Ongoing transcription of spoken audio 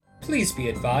Please be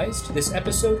advised, this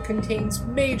episode contains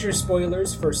major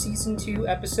spoilers for Season 2,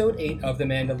 Episode 8 of The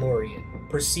Mandalorian.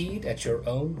 Proceed at your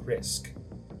own risk.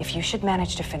 If you should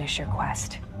manage to finish your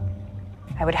quest,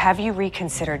 I would have you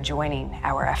reconsider joining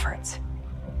our efforts.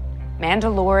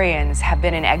 Mandalorians have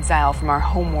been in exile from our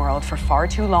homeworld for far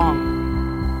too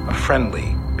long. A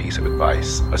friendly piece of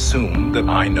advice. Assume that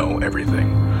I know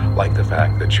everything, like the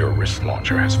fact that your wrist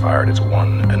launcher has fired its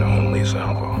one and only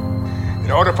salvo. In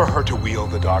order for her to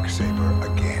wield the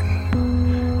Darksaber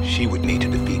again, she would need to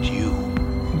defeat you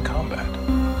in combat.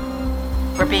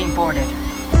 We're being boarded.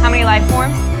 How many life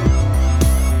forms?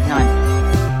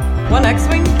 None. One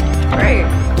X-Wing? Great.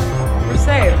 We're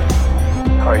safe.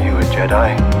 Are you a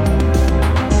Jedi?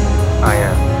 I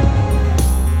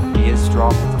am. He is strong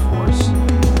with the Force.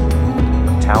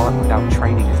 But talent without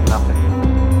training is nothing.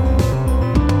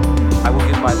 I will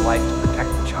give my life to protect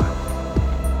the child.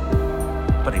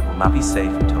 But he will not be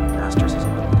safe until he masters his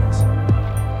abilities.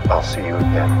 I'll see you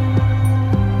again.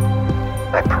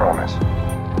 I promise.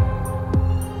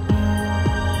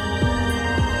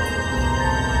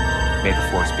 May the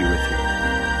Force be with you.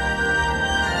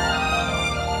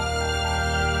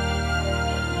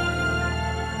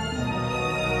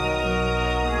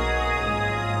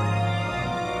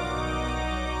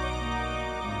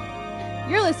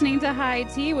 You're listening to High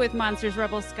Tea with Monsters,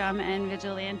 Rebel Scum, and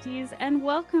Vigilantes, and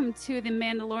welcome to The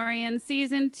Mandalorian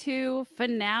Season 2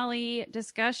 finale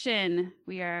discussion.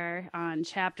 We are on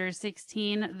Chapter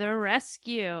 16, The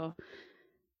Rescue.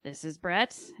 This is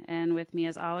Brett, and with me,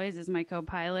 as always, is my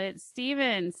co-pilot,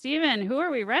 Steven. Steven, who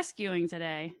are we rescuing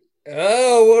today?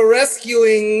 Oh, we're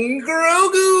rescuing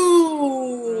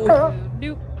Grogu!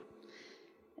 Nope.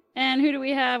 And who do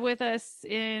we have with us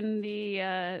in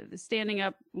the standing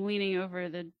up, leaning over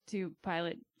the two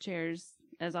pilot chairs,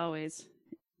 as always,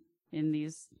 in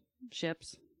these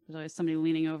ships? There's always somebody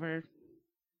leaning over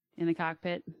in the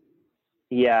cockpit.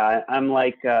 Yeah, I'm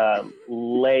like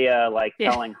Leia,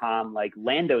 telling Han,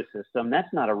 Lando system.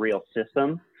 That's not a real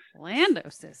system. Lando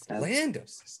system. Lando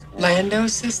system. Lando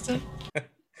system?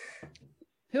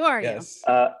 Who are Yes.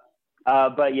 you?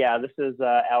 But yeah, this is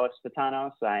Alex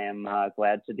Patanos. I am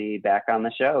glad to be back on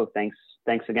the show. Thanks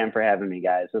again for having me,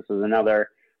 guys. This is another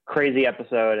crazy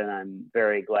episode, and I'm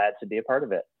very glad to be a part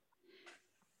of it.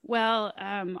 Well,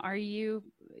 do you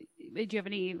have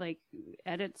any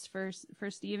edits for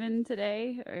Steven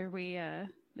today? Are we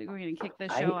we're going to kick the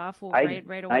show off right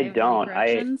away? I don't.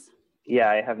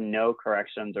 I have no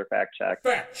corrections or fact checks.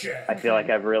 I feel like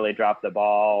I've really dropped the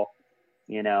ball.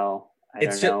 I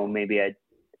don't know. Maybe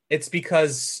It's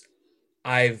because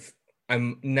I'm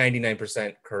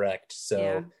 99% correct.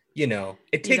 So,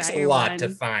 it takes a lot to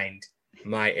find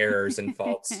my errors and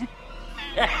faults.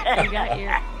 You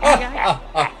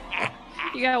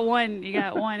got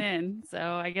one in. So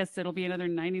I guess it'll be another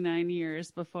 99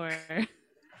 years before.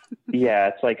 Yeah,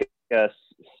 it's like,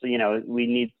 we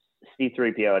need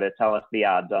C-3PO to tell us the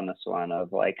odds on this one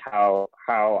of how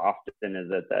often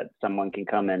is it that someone can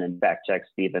come in and fact check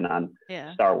Steven on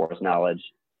Star Wars knowledge.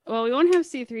 Well, we won't have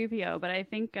C-3PO, but I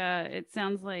think it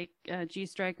sounds like G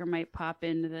Striker might pop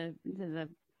into the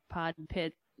pod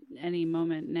pit any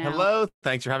moment now. Hello,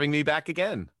 thanks for having me back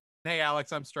again. Hey,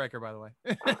 Alex, I'm Striker, by the way.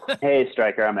 Hey,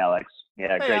 Striker, I'm Alex.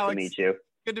 Yeah, hey, great Alex. to meet you.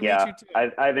 Good to meet you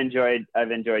too. I've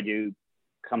enjoyed you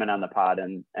coming on the pod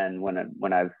and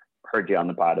when I've heard you on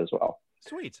the pod as well.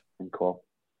 Sweet and cool.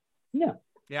 Yeah.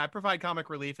 Yeah, I provide comic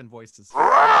relief and voices.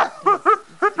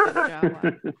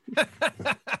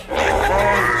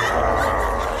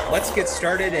 Let's get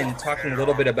started and talking a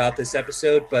little bit about this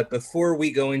episode. But before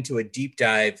we go into a deep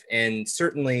dive, and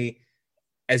certainly,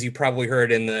 as you probably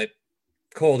heard in the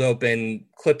cold open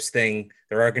clips thing,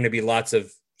 there are going to be lots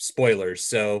of spoilers.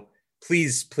 So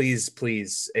please,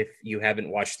 if you haven't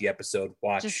watched the episode,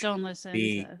 watch Just don't listen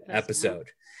the episode.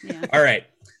 Yeah. All right.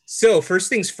 So first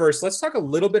things first, let's talk a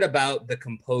little bit about the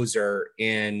composer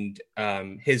and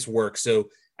his work. So,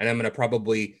 and I'm going to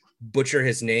probably butcher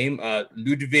his name,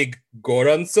 Ludwig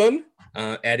Göransson,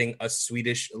 adding a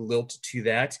Swedish lilt to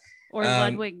that. Or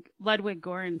Ludwig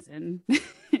Göransson,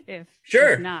 if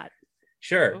not.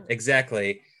 Sure, Oh.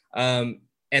 exactly. And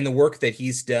the work that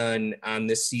he's done on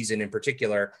this season in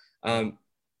particular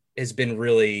has been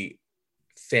really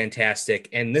fantastic.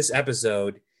 And this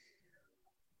episode,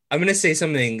 I'm going to say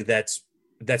something that's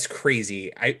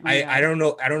crazy. I don't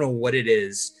know what it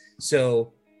is.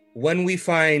 So when we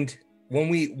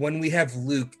have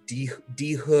Luke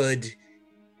dehood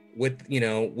with,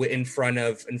 in front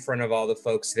of all the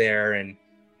folks there, and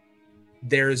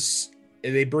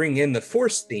they bring in the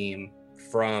Force theme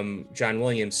from John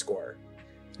Williams' score.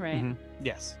 Right. Mm-hmm.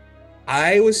 Yes.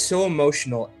 I was so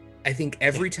emotional I think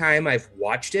every time I've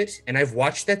watched it, and I've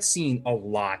watched that scene a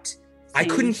lot, I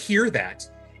couldn't hear that.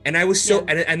 And I was so,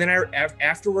 and then I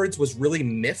afterwards was really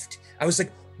miffed. I was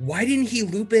like, why didn't he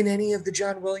loop in any of the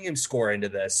John Williams score into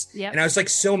this? Yep. And I was like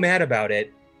so mad about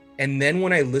it. And then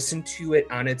when I listened to it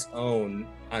on its own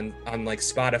on like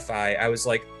Spotify, I was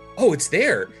like, oh, it's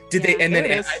there. Did they? And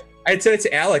then I said it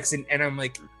to Alex, and I'm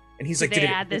like, and he's like, did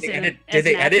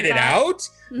they edit it out?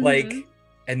 Mm-hmm. Like,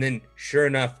 and then sure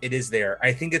enough, it is there.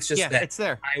 I think it's just that it's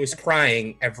there. I was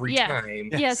crying every time.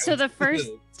 Yeah. So the first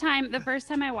time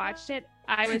I watched it,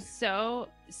 I was so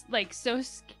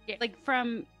scared, like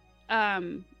from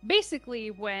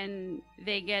basically when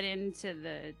they get into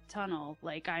the tunnel,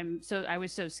 like I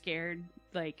was so scared,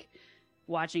 like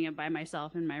watching it by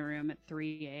myself in my room at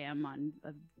 3 a.m. on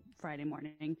a Friday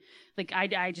morning. Like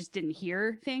I just didn't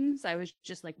hear things. I was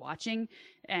just like watching.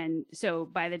 And so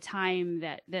by the time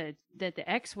that the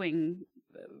X-Wing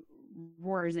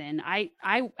roars in, I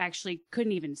actually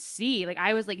couldn't even see. Like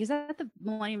I was like, is that the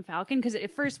Millennium Falcon? Because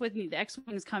at first with the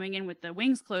X-Wings coming in with the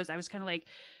wings closed, I was kind of like,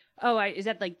 oh, is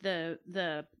that like the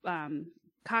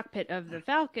cockpit of the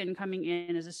Falcon coming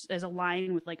in as a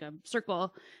line with like a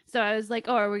circle? So I was like,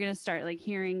 oh, are we gonna start like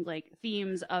hearing like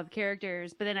themes of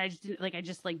characters? But then I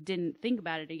just didn't think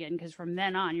about it again, because from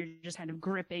then on you're just kind of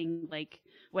gripping like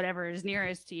whatever is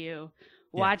nearest to you,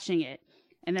 watching it.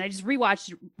 And then I just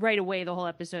rewatched right away the whole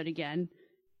episode again,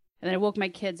 and then I woke my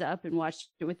kids up and watched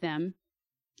it with them.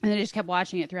 And then I just kept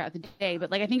watching it throughout the day.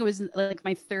 But like I think it was like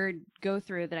my third go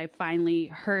through that I finally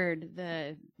heard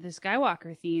the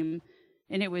Skywalker theme,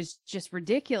 and it was just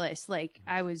ridiculous. Like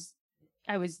I was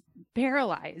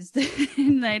paralyzed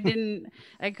and I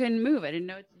couldn't move. I didn't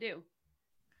know what to do.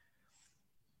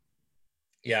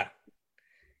 Yeah.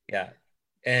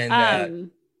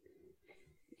 And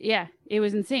yeah, it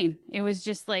was insane. It was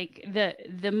just like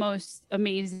the most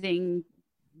amazing,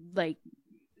 like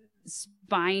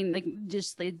spine, like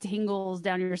just like tingles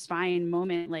down your spine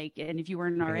moment. Like, and if you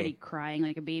weren't already crying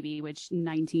like a baby, which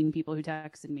 19 people who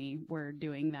texted me were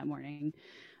doing that morning,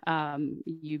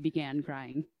 you began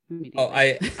crying immediately. Oh,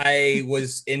 I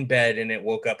was in bed and it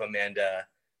woke up Amanda,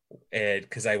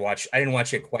 because I didn't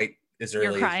watch it quite as early.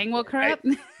 Your crying woke her up?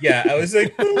 Yeah, I was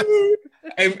like,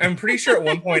 I'm pretty sure at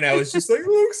one point I was just like,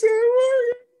 Luke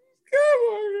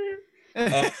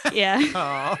Skywalker.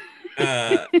 Yeah.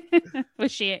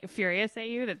 Was she furious at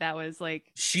you that was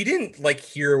like? She didn't like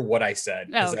hear what I said,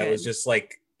 because I was just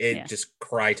like just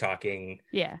cry talking.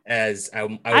 Yeah. As I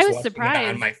was surprised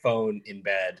on my phone in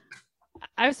bed.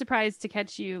 I was surprised to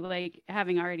catch you like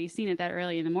having already seen it that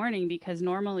early in the morning, because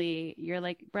normally you're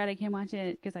like, Brad, I can't watch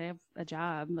it because I have a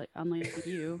job, like unlike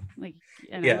you. Like,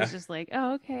 and I was just like,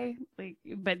 oh, okay. Like,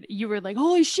 but you were like,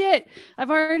 holy shit,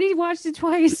 I've already watched it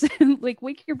twice. Like,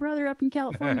 wake your brother up in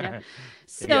California.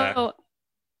 So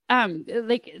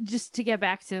like just to get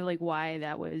back to like why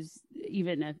that was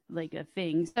even a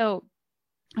thing. So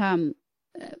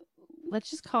let's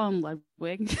just call him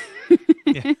Ludwig.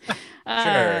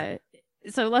 Sure.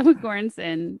 So Ludwig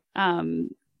Göransson,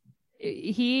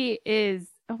 he is,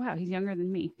 oh wow, he's younger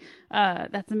than me.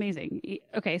 That's amazing.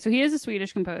 Okay, so he is a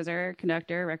Swedish composer,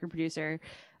 conductor, record producer,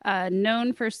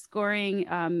 known for scoring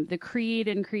the Creed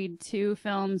and Creed 2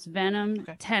 films, Venom,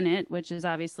 Tenet, which is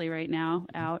obviously right now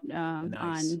out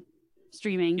on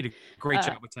streaming. You did a great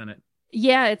job with Tenet.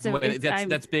 Yeah,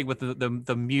 that's big with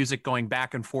the music going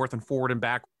back and forth and forward and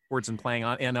backwards and playing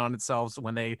on itself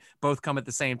when they both come at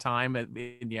the same time,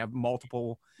 and you have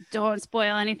multiple. Don't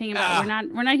spoil anything about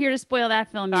it. We're not here to spoil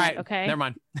that film yet. Right, okay, never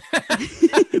mind.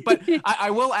 But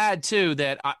I will add too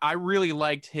that I really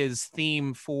liked his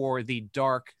theme for the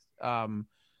Dark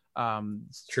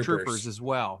Troopers as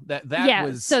well. That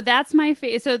was, so that's my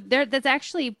favorite. So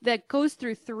that goes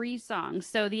through 3 songs.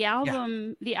 So the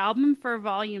album for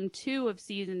volume 2 of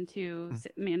season 2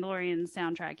 Mandalorian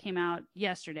soundtrack came out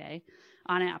yesterday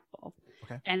on Apple.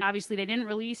 And obviously they didn't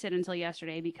release it until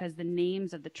yesterday because the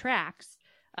names of the tracks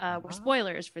were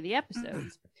spoilers for the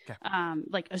episodes.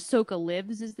 Like Ahsoka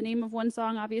Lives is the name of one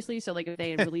song, obviously. So like if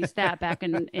they had released that back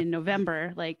in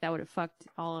November, like that would have fucked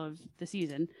all of the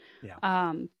season.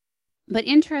 But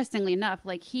interestingly enough,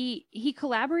 like he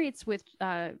collaborates with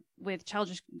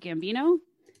Childish Gambino,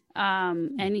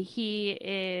 and he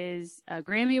is a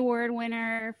Grammy Award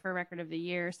winner for Record of the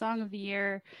Year, Song of the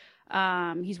Year.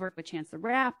 He's worked with Chance the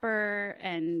Rapper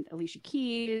and Alicia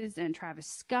Keys and Travis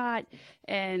Scott,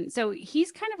 and so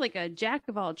he's kind of like a jack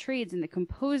of all trades in the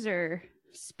composer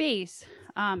space.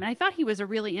 And I thought he was a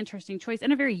really interesting choice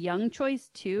and a very young choice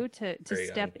too to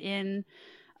step in.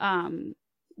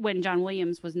 When John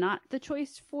Williams was not the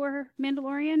choice for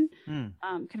Mandalorian,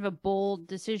 kind of a bold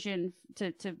decision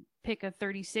to pick a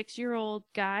 36-year-old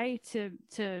guy to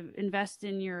invest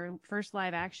in your first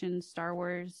live action Star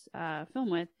Wars film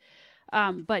with.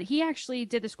 But he actually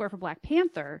did the score for Black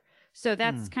Panther. So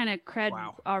that's kind of cred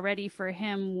already for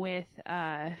him with,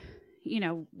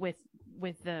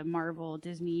 with the Marvel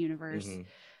Disney universe.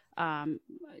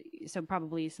 So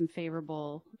probably some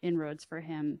favorable inroads for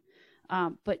him.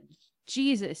 But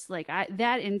Jesus, like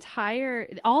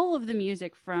all of the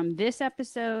music from this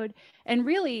episode and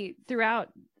really throughout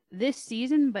this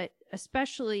season, but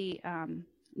especially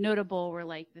notable were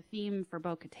like the theme for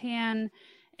Bo-Katan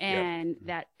and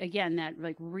that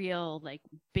like real like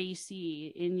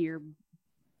bassy in your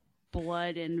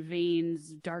blood and veins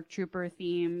Dark Trooper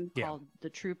theme called The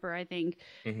Trooper, I think.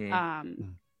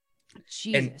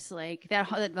 Jesus, like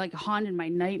that like haunted my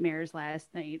nightmares last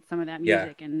night, some of that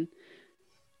music, and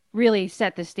really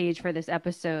set the stage for this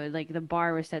episode. Like the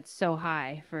bar was set so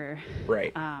high for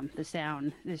the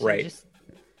sound. Just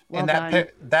well and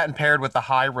that paired with the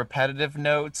high repetitive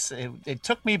notes, it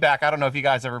took me back. I don't know if you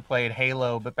guys ever played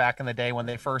Halo, but back in the day when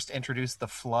they first introduced the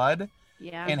Flood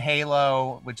in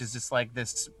Halo, which is just like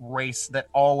this race that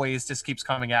always just keeps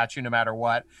coming at you no matter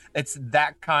what. It's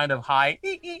that kind of high.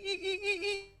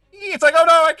 It's like, oh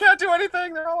no, I can't do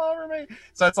anything. They're all over me.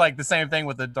 So it's like the same thing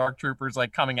with the Dark Troopers,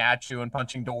 like coming at you and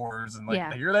punching doors and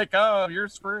like, here they come, you're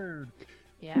screwed.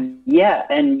 Yeah.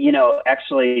 And,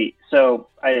 actually, so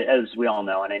as we all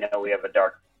know, and I know we have a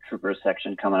Dark Troopers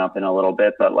section coming up in a little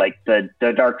bit, but like the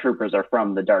Dark Troopers are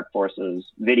from the Dark Forces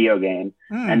video game.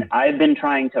 And I've been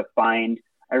trying to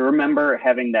I remember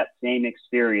having that same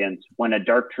experience when a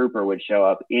Dark Trooper would show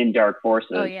up in Dark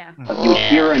Forces. Oh, yeah. You would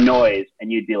hear a noise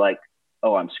and you'd be like,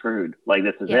 oh, I'm screwed. Like,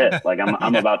 this is it. Like,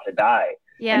 I'm about to die.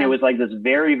 Yeah. And it was like this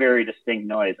very, very distinct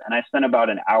noise. And I spent about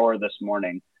an hour this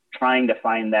morning trying to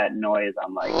find that noise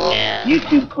on like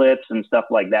YouTube clips and stuff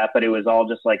like that. But it was all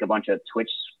just like a bunch of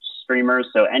Twitch streamers.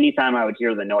 So anytime I would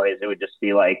hear the noise, it would just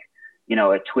be like,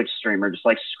 a Twitch streamer just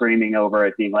like screaming over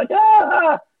it, being like,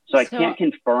 ah. So I can't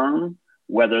confirm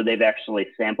whether they've actually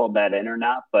sampled that in or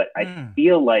not. But I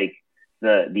feel like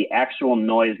the actual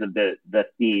noise of the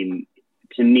theme,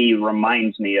 to me,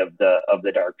 reminds me of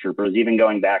the Dark Troopers, even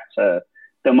going back to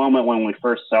the moment when we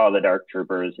first saw the Dark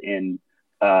Troopers in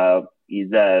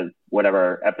the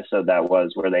whatever episode that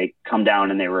was, where they come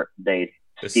down and they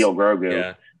steal Grogu.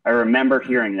 Yeah. I remember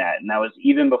hearing that, and that was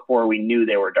even before we knew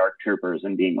they were Dark Troopers,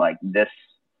 and being like, this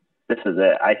is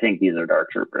it. I think these are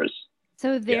Dark Troopers.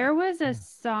 So there was a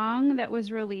song that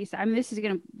was released. I mean, this is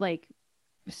gonna like.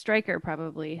 Stryker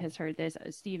probably has heard this.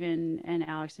 Steven and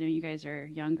Alex, I know you guys are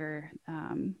younger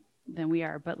than we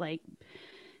are, but like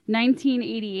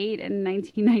 1988 and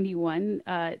 1991,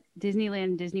 Disneyland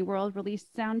and Disney World released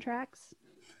soundtracks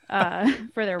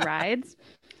for their rides.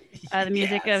 The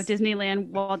music of Disneyland,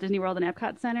 Walt Disney World, and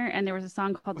Epcot Center, and there was a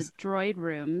song called "The Droid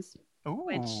Rooms,"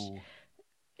 which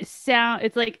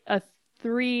it's like a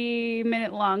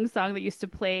 3-minute long song that used to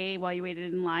play while you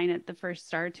waited in line at the first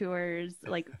Star Tours,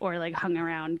 or hung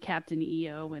around Captain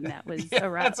EO when that was a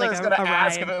ride. That's what I was going to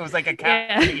ask if it was like a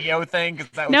Captain EO thing.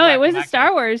 It was a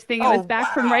Star Wars thing. It was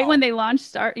back from right when they launched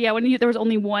Star. Yeah, when there was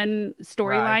only one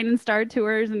storyline in Star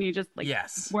Tours, and you just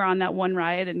were on that one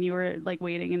ride, and you were like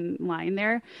waiting in line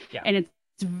there. Yeah. And it's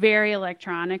very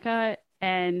electronica,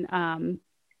 and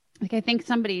I think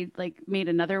somebody made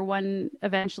another one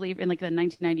eventually in the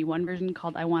 1991 version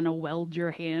called "I Want to Weld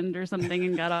Your Hand" or something,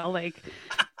 and got all it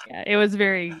was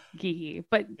very geeky.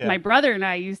 But my brother and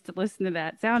I used to listen to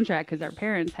that soundtrack because our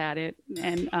parents had it,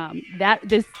 and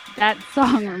that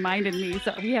song reminded me.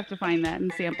 So we have to find that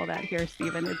and sample that here,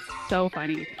 Stephen. It's so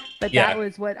funny. But that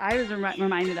was what I was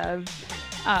reminded of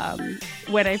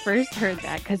when I first heard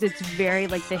that, because it's very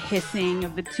the hissing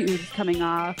of the tubes coming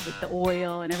off with the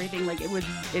oil and everything.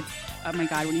 It's oh my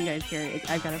god, when you guys hear it,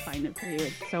 I've got to find it for you.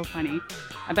 It's so funny.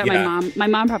 I bet my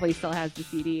mom probably still has the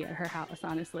CD at her house,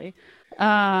 honestly.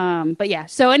 But yeah,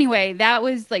 so anyway, that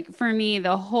was for me,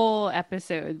 the whole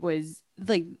episode was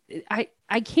I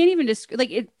can't even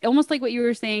it almost like what you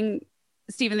were saying,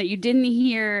 Stephen, that you didn't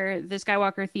hear the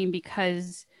Skywalker theme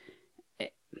because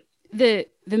the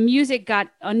music got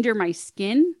under my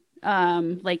skin,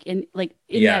 in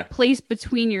that place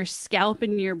between your scalp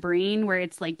and your brain, where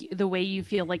it's the way you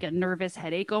feel a nervous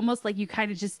headache, almost you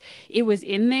kind of just, it was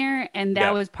in there, and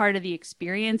that was part of the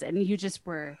experience, and you just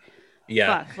were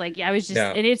fucked. I was just,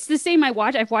 and it's the same. I've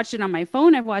watched it on my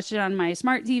phone, I've watched it on my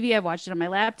smart TV, I've watched it on my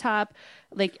laptop,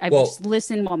 I've just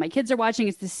listened while my kids are watching.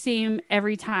 It's the same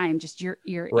every time, just you're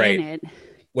in it.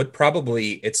 What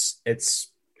probably it's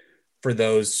for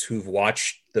those who've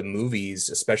watched the movies,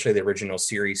 especially the original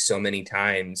series, so many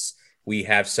times, we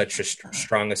have such a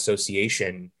strong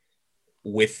association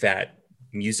with that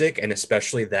music, and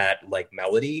especially that like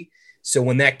melody. So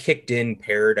when that kicked in,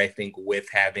 paired, I think, with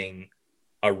having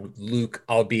a Luke,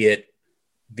 albeit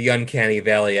the uncanny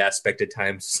valley aspect at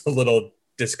times a little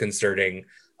disconcerting,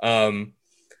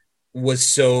 was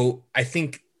so, I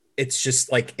think it's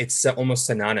just like, it's almost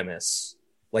synonymous.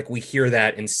 Like we hear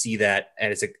that and see that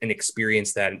as an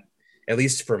experience that, at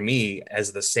least for me,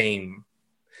 as the same,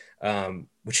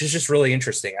 which is just really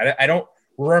interesting. I don't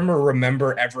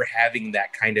remember ever having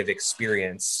that kind of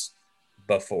experience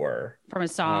before from a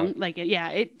song.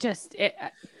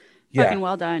 Fucking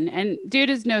well done. And dude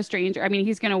is no stranger. I mean,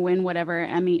 he's gonna win whatever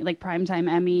Emmy, like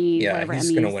primetime Emmy, whatever.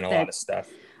 He's gonna win a lot of stuff.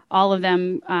 All of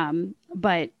them.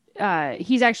 But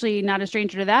he's actually not a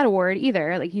stranger to that award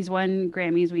either. Like he's won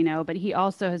Grammys, we know, but he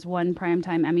also has won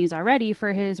primetime Emmys already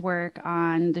for his work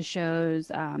on the shows.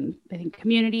 I think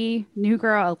Community, New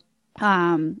Girl.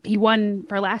 He won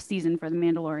for last season for The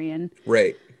Mandalorian.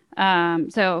 Right.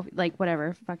 So like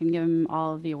whatever, fucking give him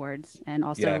all of the awards, and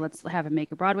also let's have him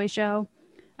make a Broadway show.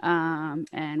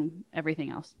 And everything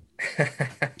else.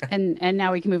 and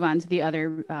now we can move on to the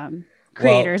other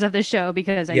creators of the show,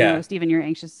 because I know, Stephen, you're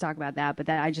anxious to talk about that, but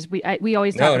that we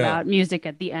always talk about music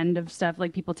at the end of stuff.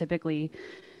 Like people typically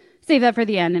save that for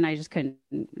the end, and I just couldn't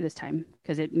this time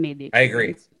because it made the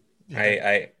experience. I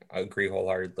agree. I agree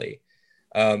wholeheartedly.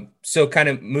 So kind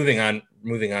of moving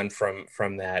on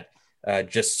from that,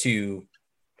 just to,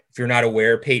 if you're not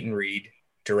aware, Peyton Reed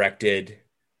directed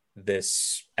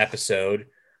this episode,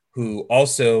 who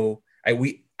also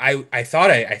I thought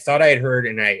I had heard,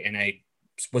 and I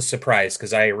was surprised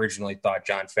because I originally thought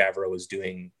Jon Favreau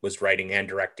was writing and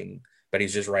directing, but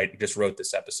he's just wrote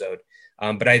this episode.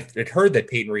 But I had heard that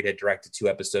Peyton Reed had directed 2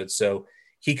 episodes, so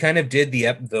he kind of did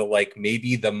the like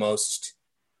maybe the most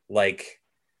like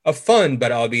a fun,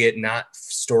 but albeit not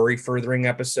story furthering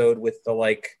episode with the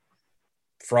like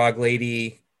frog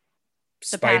lady,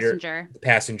 spider, the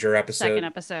passenger episode, second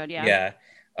episode, yeah.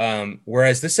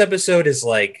 Whereas this episode is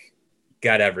like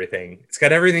got everything. It's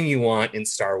got everything you want in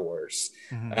Star Wars,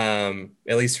 at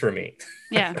least for me.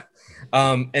 Yeah.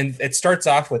 And it starts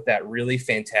off with that really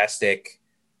fantastic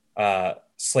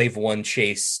Slave One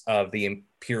chase of the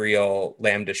Imperial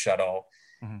Lambda shuttle,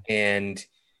 and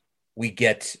we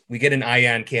get an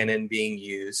ion cannon being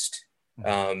used,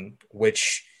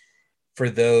 which for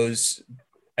those,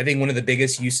 I think one of the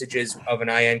biggest usages of an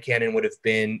ion cannon would have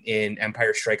been in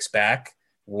Empire Strikes Back,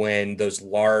 when those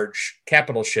large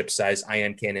capital ship size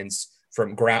ion cannons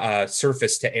from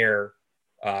surface to air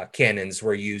cannons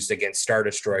were used against Star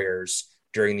Destroyers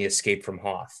during the escape from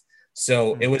Hoth.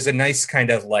 So it was a nice kind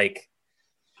of like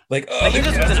oh, this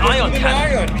was an ion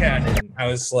cannon. I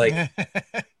was like,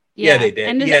 yeah, they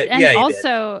did. And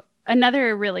also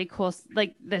another really cool,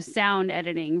 like the sound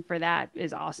editing for that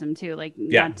is awesome too. Like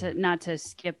not to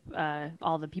skip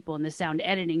all the people in the sound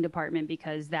editing department,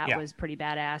 because that was pretty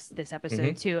badass this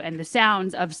episode too. And the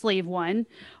sounds of Slave One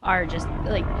are just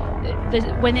like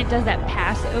when it does that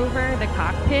pass over the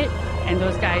cockpit, and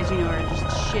those guys, are just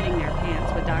shitting their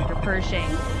pants with Dr. Pershing.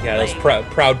 Yeah, those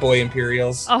Proud Boy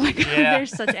Imperials. Oh my god, they're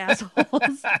such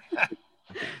assholes.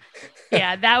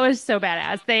 Yeah, that was so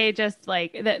badass. They just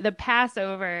like the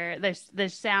Passover, the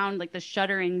sound, like the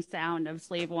shuddering sound of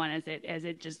Slave One as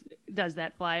it just does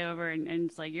that flyover, and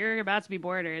it's like you're about to be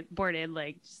boarded,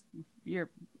 like you're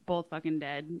both fucking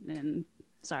dead, and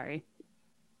sorry.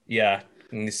 Yeah,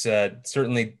 and this,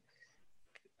 certainly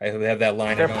I have that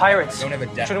line. They're pirates. I don't have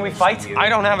a death Shouldn't we fight? I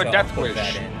don't have a death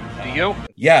wish. Do you?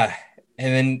 Yeah,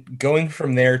 and then going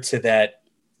from there to that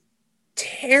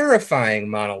terrifying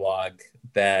monologue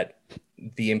that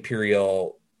the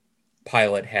Imperial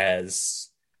pilot has,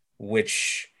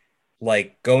 which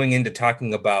like going into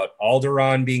talking about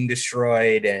Alderaan being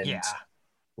destroyed, and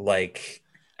like,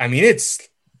 I mean, it's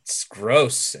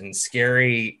gross and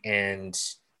scary. And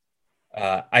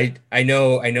I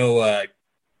know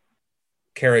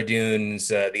Cara Dune's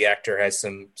the actor has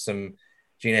some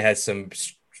Gina has some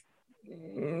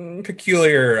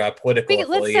peculiar political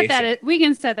affiliation. We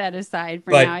can set that aside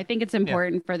for now. I think it's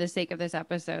important for the sake of this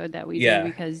episode that we do,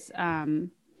 because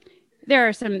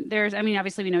there's I mean,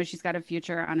 obviously we know she's got a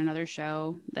future on another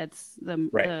show that's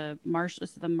the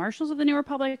Marshals of the New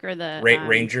Republic, or the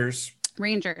Rangers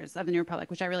of the New Republic,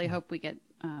 which I really hope we get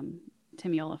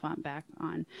Timmy Oliphant back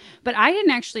on. But I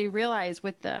didn't actually realize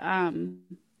with the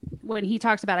when he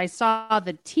talks about I saw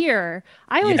the tear,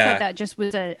 I always thought that just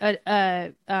was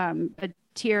a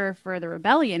tear for the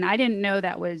rebellion. I didn't know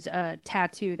that was a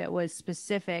tattoo that was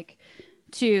specific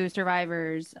to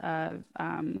survivors of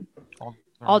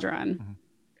Alderaan.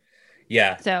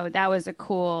 Yeah. So that was a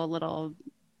cool little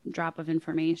drop of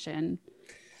information.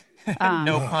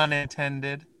 No pun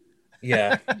intended.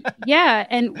 Yeah. Yeah,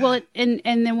 and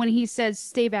then when he says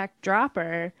 "stay back,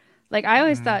 Dropper," like I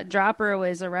always thought Dropper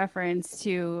was a reference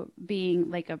to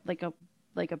being like a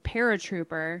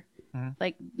paratrooper,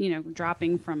 like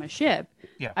dropping from a ship.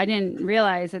 Yeah. I didn't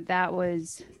realize that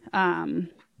was a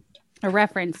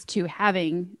reference to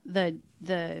having the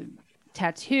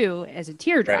tattoo as a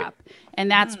teardrop,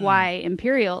 and that's why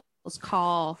Imperials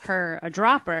call her a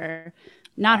dropper.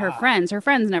 Not her friends. Her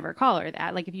friends never call her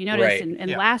that. Like if you notice in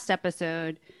last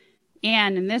episode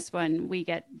and in this one, we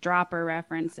get dropper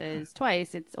references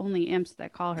twice. It's only imps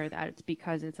that call her that. It's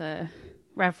because it's a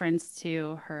reference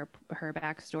to her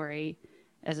backstory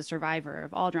as a survivor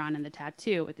of Aldron and the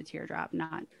tattoo with the teardrop,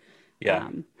 not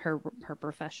her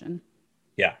profession.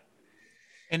 Yeah.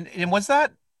 And was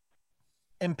that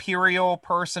Imperial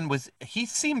person, he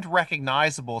seemed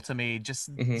recognizable to me,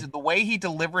 just the way he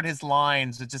delivered his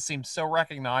lines, it just seemed so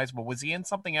recognizable. Was he in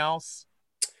something else?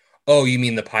 Oh, you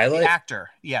mean the pilot? The actor.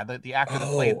 Yeah, the actor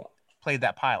that played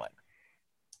that pilot.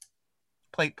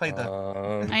 Played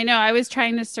the I know, I was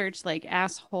trying to search like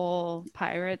asshole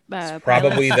pirate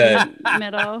probably the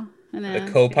middle and then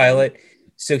the co-pilot.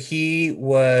 So he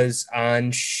was on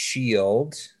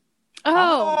SHIELD.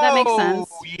 Oh, that makes sense.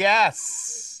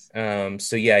 Yes.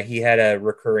 So yeah, he had a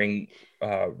recurring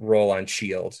role on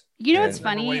SHIELD. You know what's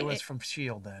funny? It was from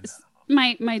SHIELD then.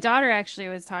 My daughter actually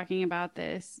was talking about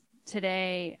this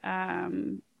today.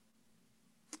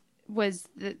 Was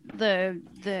the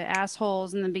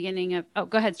assholes in the beginning of? Oh,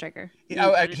 go ahead, Stryker.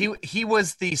 He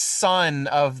was the son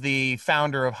of the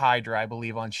founder of Hydra, I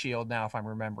believe, on SHIELD. Now, if I'm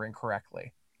remembering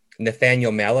correctly,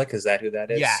 Nathaniel Malik, is that who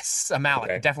that is? Yes, a Malik.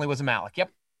 Okay. It definitely was a Malik. Yep.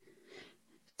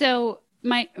 So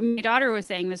my daughter was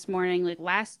saying this morning, like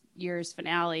last year's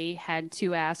finale had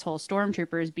 2 asshole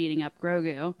stormtroopers beating up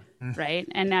Grogu, right?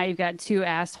 And now you've got 2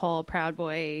 asshole Proud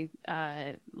Boy,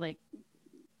 like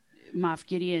Moff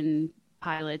Gideon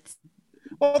pilots.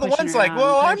 Well, the one's like,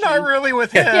 I'm not really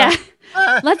with him. Yeah.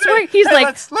 Let's work. He's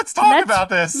like, let's talk about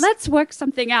this. Let's work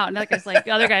something out. And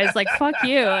the other guy's like, fuck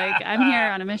you. Like, I'm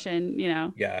here on a mission,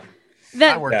 Yeah.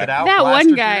 I worked it out. That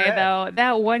one guy, though,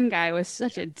 that one guy was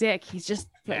such a dick. He's just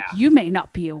like, you may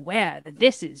not be aware that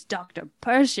this is Dr.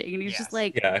 Pershing. And he's just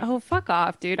like, oh, fuck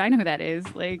off, dude. I know who that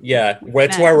is. Like, yeah.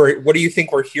 That's why what do you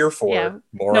think we're here for,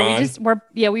 moron?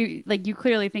 No, we you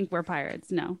clearly think we're pirates.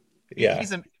 No. Yeah.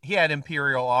 He had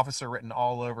Imperial officer written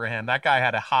all over him. That guy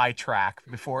had a high track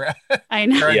before I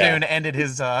know. Cara Dune ended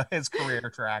his career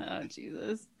track. Oh,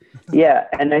 Jesus. Yeah,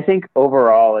 and I think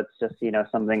overall it's just,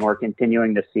 something we're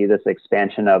continuing to see this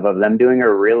expansion of them doing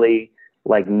a really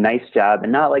nice job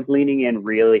and not leaning in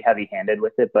really heavy-handed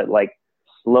with it, but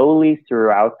slowly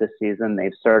throughout the season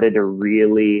they've started to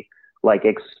really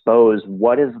expose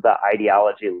what is the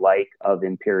ideology of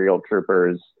Imperial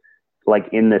troopers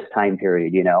in this time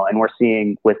period, and we're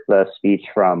seeing with the speech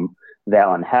from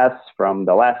Valen Hess from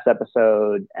the last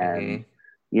episode and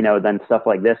then stuff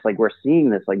like this, we're seeing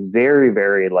this very,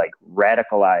 very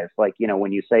radicalized,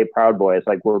 when you say Proud Boy, it's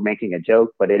we're making a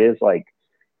joke, but it is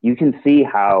you can see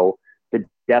how the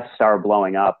Death Star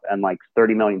blowing up and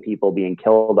 30 million people being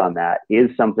killed on that is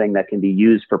something that can be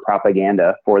used for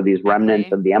propaganda for these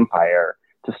remnants of the Empire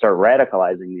to start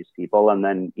radicalizing these people. And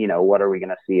then, what are we going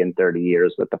to see in 30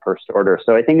 years with the First Order?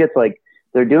 So I think it's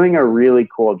they're doing a really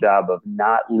cool job of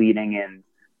not leading in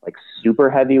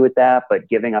super heavy with that, but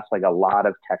giving us a lot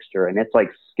of texture, and it's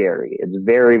scary. It's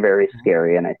very, very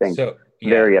scary. And I think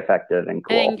very effective and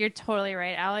cool. I think you're totally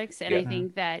right, Alex. And I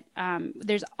think that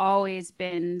there's always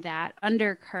been that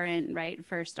undercurrent, right,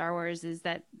 for Star Wars, is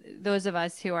that those of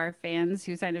us who are fans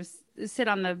who kind of sit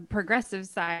on the progressive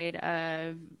side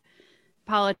of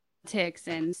politics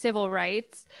and civil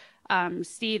rights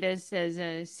see this as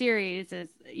a series, as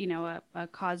a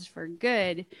cause for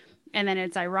good. And then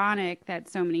it's ironic that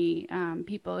so many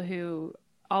people who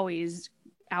always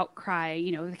outcry,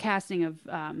 the casting of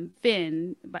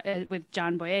Finn, with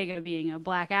John Boyega being a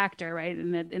black actor, right,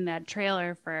 in that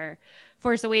trailer for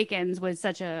Force Awakens was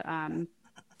such a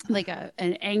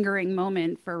an angering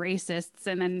moment for racists.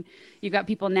 And then you've got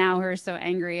people now who are so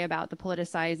angry about the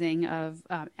politicizing of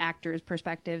actors'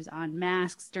 perspectives on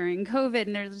masks during COVID,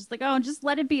 and they're just like, oh, just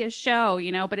let it be a show,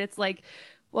 but it's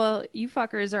well, you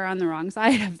fuckers are on the wrong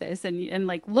side of this. And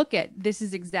look at, this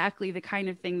is exactly the kind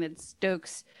of thing that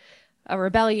stokes a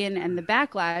rebellion and the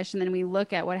backlash. And then we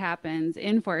look at what happens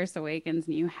in Force Awakens,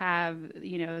 and you have,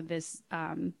 this,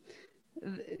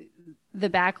 the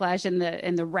backlash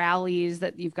and the rallies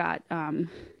that you've got, God,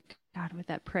 with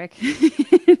that prick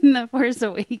in the Force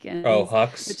Awakens. Oh,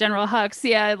 Hux. General Hux,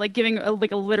 yeah, giving a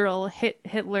literal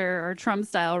Hitler or Trump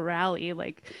style rally,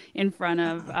 in front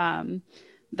of,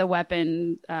 the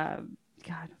weapon,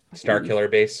 God, Starkiller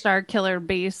Base. Starkiller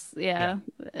Base,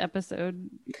 episode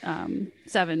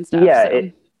 7 stuff. Yeah,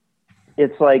 so.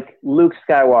 It's like Luke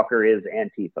Skywalker is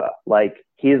Antifa. Like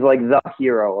he's like the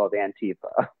hero of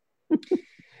Antifa.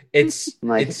 Well,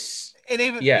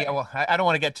 I don't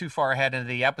want to get too far ahead into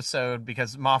the episode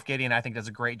because Moff Gideon, I think, does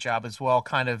a great job as well,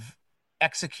 kind of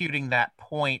executing that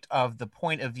point of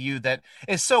view that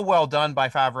is so well done by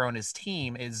Favreau and his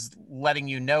team, is letting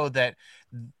you know that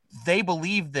they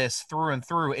believe this through and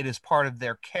through. It is part of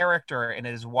their character, and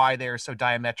it is why they're so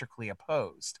diametrically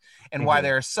opposed, and why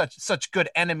they're such good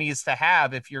enemies to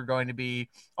have if you're going to be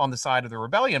on the side of the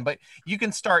rebellion. But you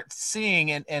can start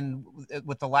seeing, and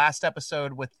with the last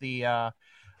episode with the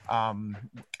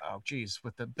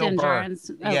with the Bill Burr,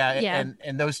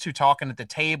 and those two talking at the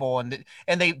table, and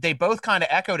they both kind of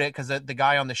echoed it, because the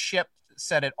guy on the ship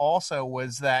said it also,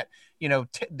 was that, you know,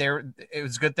 it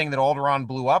was a good thing that Alderaan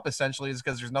blew up, essentially, is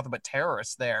because there's nothing but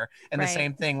terrorists there. And the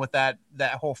same thing with that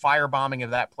whole firebombing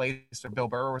of that place where Bill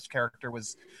Burr's character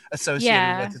was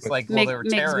associated with. It's like, well, they were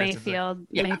terrorists.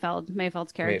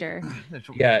 Mayfeld's character.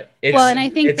 Yeah. And I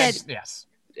think that yes.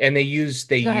 And they use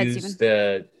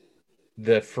the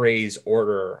phrase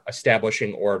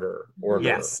establishing order.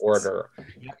 Yes.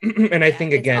 And I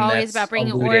think, again, it's always about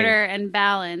bringing order and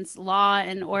balance, law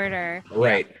and order.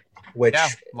 Right. Which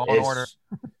law and order.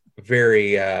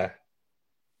 Very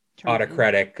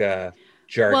autocratic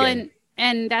jargon. Well,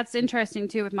 and that's interesting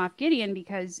too with Moff Gideon,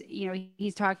 because, you know,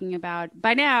 he's talking about,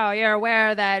 by now you're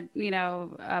aware that, you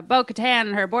know, Bo-Katan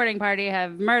and her boarding party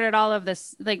have murdered all of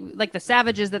this, like the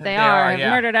savages that they are,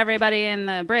 murdered everybody in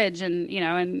the bridge, and, you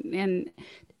know, and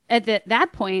at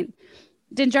that point,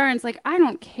 Din Djarin's like, I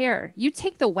don't care. You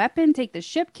take the weapon, take the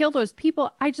ship, kill those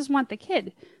people. I just want the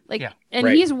kid. He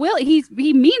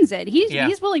means it.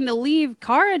 He's willing to leave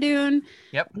Cara Dune,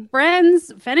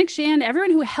 friends, Fennec Shand,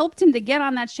 everyone who helped him to get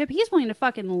on that ship. He's willing to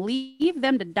fucking leave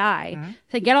them to die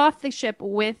to get off the ship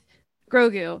with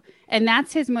Grogu, and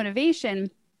that's his motivation.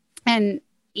 And,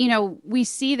 you know, we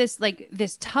see this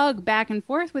tug back and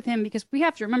forth with him, because we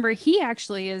have to remember he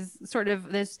actually is sort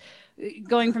of this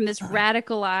going from this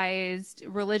radicalized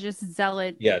religious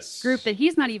zealot group that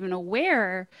he's not even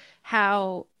aware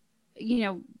how, you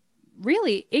know,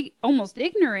 really almost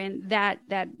ignorant that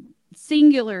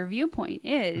singular viewpoint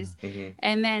is,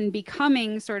 and then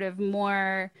becoming sort of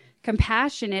more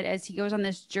compassionate as he goes on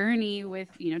this journey with,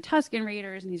 you know, Tusken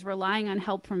Raiders, and he's relying on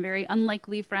help from very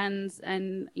unlikely friends,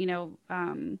 and, you know,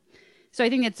 so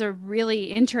I think it's a really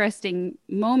interesting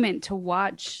moment to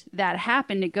watch that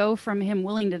happen, to go from him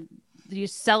willing to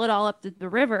sell it all up the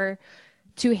river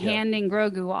to handing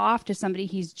Grogu off to somebody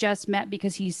he's just met,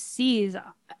 because he sees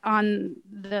on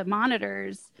the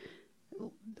monitors,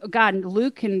 God,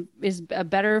 Luke is a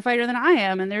better fighter than I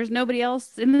am, and there's nobody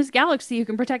else in this galaxy who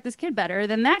can protect this kid better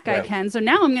than that guy can. So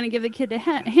now I'm going to give the kid to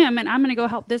him, and I'm going to go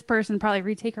help this person probably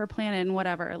retake our planet and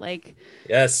whatever. Like,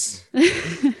 yes.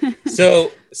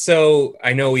 So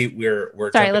I know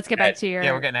we're sorry. Let's get back to your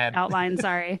we're getting ahead. outline.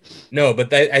 Sorry. No,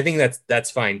 but I think that's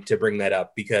fine to bring that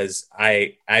up, because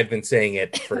I've been saying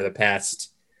it for the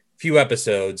past few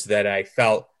episodes that I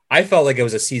felt like it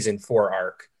was a season 4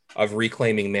 arc of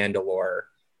reclaiming Mandalore.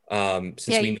 Since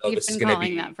we know this is going to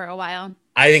be that for a while.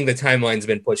 I think the timeline's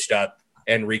been pushed up,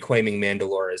 and reclaiming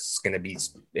Mandalore is going to be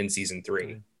in season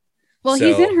 3. Well,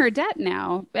 he's in her debt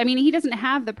now. I mean, he doesn't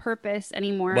have the purpose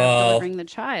anymore of delivering the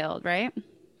child, right?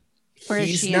 Or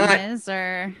is she in his?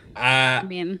 Or I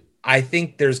mean, I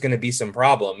think there's going to be some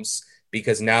problems,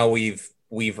 because now we've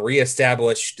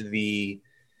reestablished the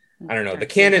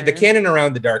canon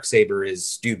around the Darksaber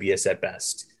is dubious at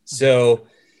best. So,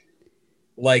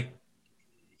 like,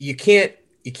 you can't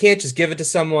just give it to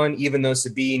someone, even though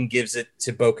Sabine gives it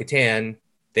to Bo-Katan.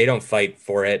 They don't fight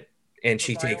for it, and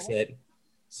she takes it.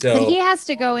 So but he has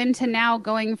to go into now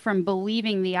going from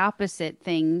believing the opposite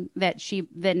thing that she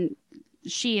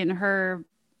and her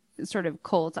sort of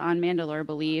cult on Mandalore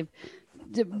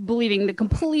believing the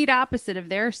complete opposite of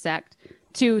their sect,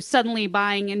 to suddenly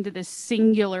buying into the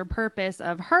singular purpose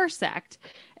of her sect.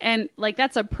 And like,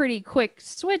 that's a pretty quick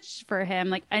switch for him.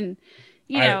 Like, and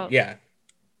you know,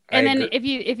 and then if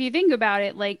you think about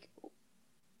it, like,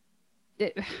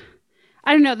 I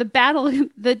don't know,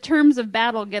 the terms of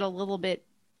battle get a little bit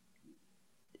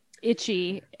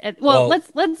itchy.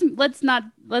 Let's not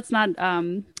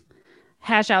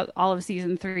hash out all of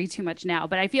season 3 too much now,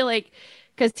 but I feel like,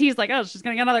 because he's like, oh, she's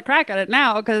gonna get another crack at it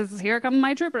now, because here come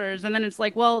my troopers, and then it's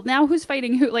like, well, now who's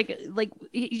fighting who? Like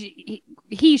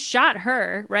he shot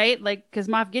her, right? Like, because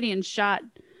Moff Gideon shot.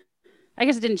 I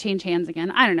guess it didn't change hands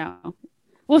again. I don't know.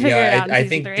 We'll figure it out. I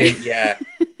think 3.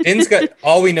 Din's got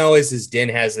all we know is Din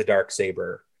has the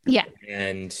Darksaber. Yeah,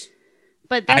 and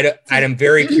But I'm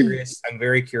very curious. I'm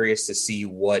very curious to see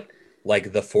what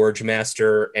like the Forge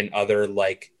Master and other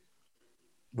like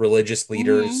religious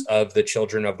leaders of the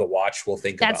Children of the Watch will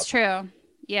think about. That's true.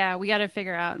 Yeah, we got to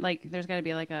figure out, like, there's got to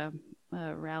be like a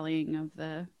rallying of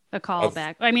a call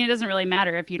back. I mean, it doesn't really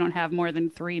matter if you don't have more than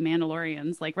 3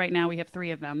 Mandalorians. Like right now we have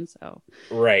 3 of them. So,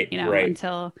 right.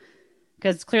 Until,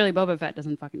 because clearly Boba Fett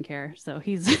doesn't fucking care. So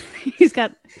he's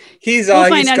gone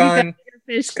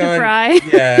fish to fry.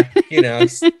 Yeah.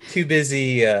 He's too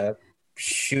busy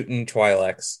shooting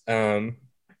Twi'leks.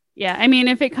 Yeah, I mean,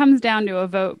 if it comes down to a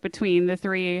vote between the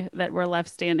 3 that were left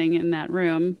standing in that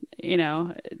room, Din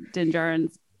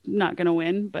Djarin's not going to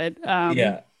win. But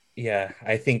yeah,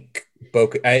 I think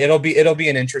it'll be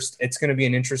it's going to be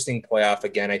an interesting playoff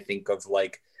again. I think of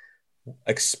like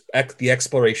the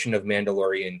exploration of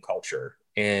Mandalorian culture,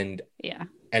 and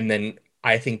then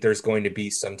I think there's going to be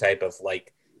some type of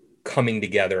like coming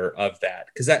together of that,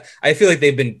 because I feel like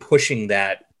they've been pushing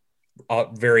that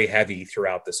very heavy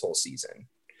throughout this whole season.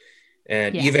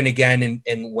 And even again,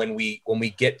 and when we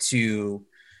get to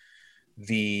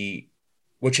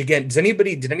which again,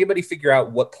 did anybody figure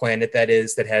out what planet that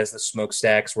is that has the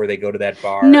smokestacks where they go to that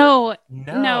bar? No.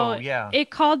 Yeah. It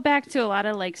called back to a lot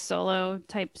of like Solo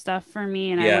type stuff for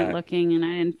me, and I went looking and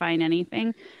I didn't find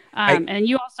anything. And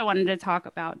you also wanted to talk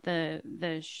about the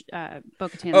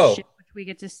Bo-Katan ship, which we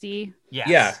get to see.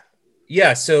 Yes.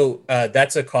 Yeah, so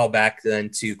that's a callback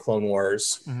then to Clone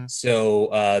Wars. Mm-hmm.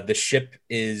 So the ship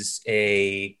is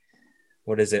a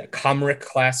Comric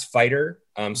class fighter.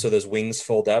 So those wings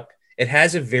fold up. It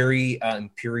has a very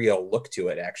Imperial look to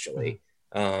it, actually.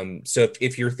 Mm-hmm. So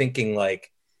if you're thinking like,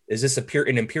 is this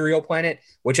an Imperial planet?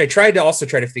 Which I tried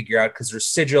to figure out, because there's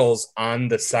sigils on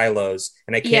the silos,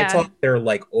 and I can't tell if they're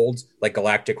like old, like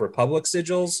Galactic Republic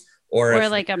sigils, or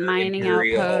like a mining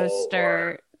outpost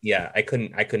or yeah, I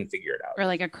couldn't figure it out. Or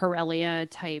like a Corellia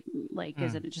type, like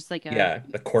is it just like a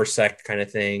the Corsac kind of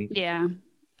thing? Yeah.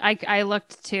 I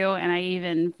looked too, and I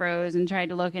even froze and tried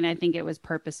to look, and I think it was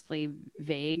purposefully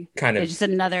vague. Kind of it's just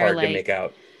another hard like to make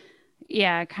out.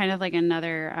 Yeah, kind of like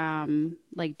another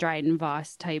like Dryden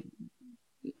Voss type,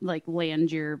 like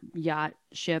land your yacht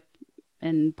ship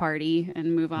and party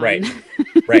and move on.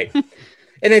 Right.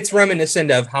 And it's reminiscent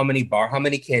of how many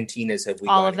cantinas have we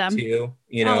all gone of them to,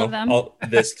 all of them. all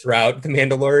this throughout The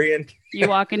Mandalorian. You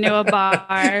walk into a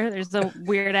bar, there's a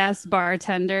weird ass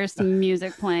bartender, some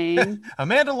music playing. A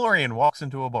Mandalorian walks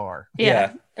into a bar.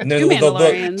 Yeah. And 2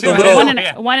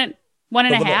 Mandalorians. One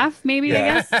and a half, maybe,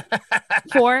 I guess.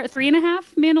 3.5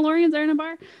 Mandalorians are in a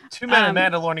bar. 2 men in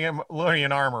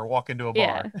Mandalorian armor walk into a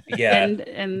bar. Yeah.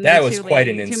 And that was quite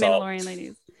an insult. 2 Mandalorian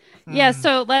ladies. Yeah,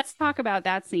 so let's talk about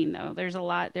that scene though. There's a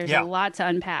lot to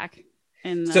unpack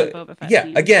in the Boba Fett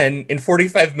scene. Again, in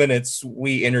 45 minutes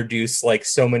we introduce like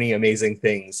so many amazing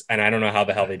things, and I don't know how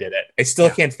the hell they did it. I still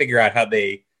can't figure out how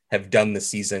they have done the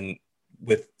season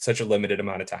with such a limited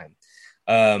amount of time.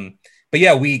 But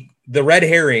yeah, the red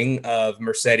herring of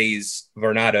Mercedes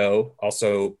Varnado,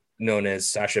 also known as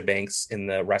Sasha Banks in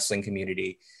the wrestling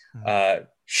community,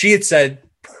 she had said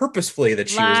purposefully that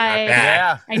she was not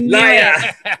back. I knew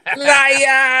it.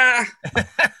 Liar.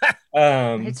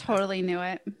 I totally knew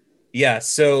it. Yeah,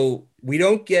 so we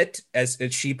don't get, as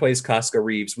she plays Casca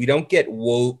Reeves, we don't get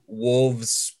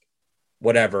Wolves,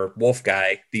 Wolf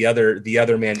guy, the other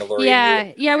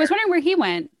Mandalorian. Yeah. I was wondering where he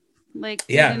went. Like,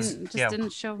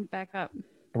 didn't show back up.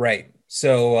 Right.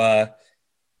 So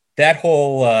that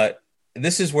whole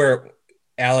this is where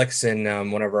Alex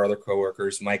and one of our other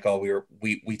coworkers, Michael,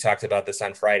 we talked about this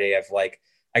on Friday of like,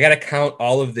 I got to count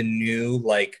all of the new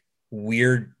like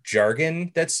weird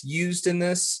jargon that's used in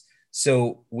this.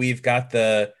 So we've got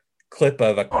the clip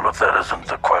of all of that isn't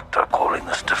the quack calling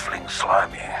the stifling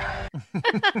slimy.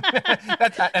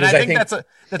 I think that's a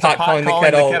pot calling the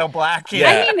kettle black.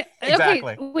 Yeah. I mean,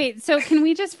 exactly. Okay, wait. So can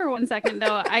we just for 1 second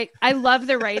though? I love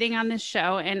the writing on this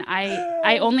show, and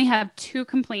I only have 2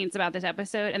 complaints about this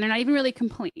episode, and they're not even really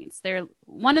complaints.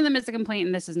 One of them is a complaint,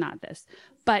 and this is not this.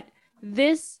 But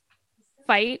this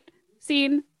fight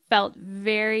scene felt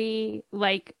very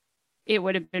like it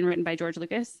would have been written by George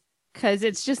Lucas, because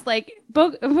it's just like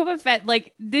Boba Fett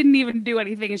like didn't even do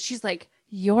anything, and she's like,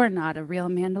 "You're not a real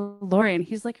Mandalorian."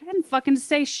 He's like, "I didn't fucking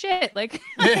say shit." Like,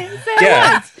 I didn't say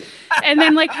what. And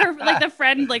then like her, like the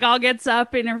friend, like all gets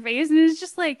up in her face, and it's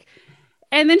just like,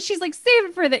 and then she's like, "Save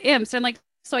it for the imps." And I'm like,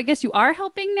 "So I guess you are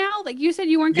helping now? Like you said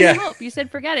you weren't going to help. You said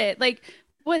forget it." Like,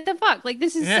 what the fuck? Like,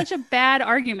 this is such a bad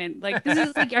argument. Like, this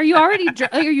is like, are you already?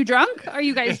 Are you drunk? Are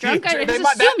you guys drunk? I just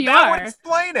assume you are. Would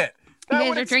explain it. You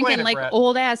guys are drinking like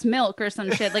old ass milk or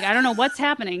some shit. Like, I don't know what's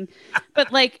happening, but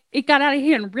like it got out of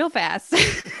hand real fast.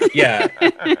 Yeah.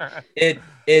 It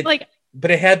like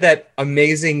but it had that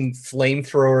amazing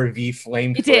flamethrower v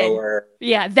flamethrower.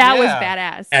 Yeah, that was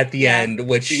badass at the end.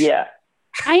 Which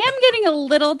I am getting a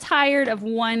little tired of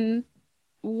one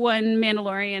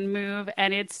Mandalorian move,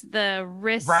 and it's the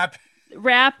wrist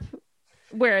wrap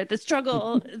where the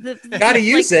struggle gotta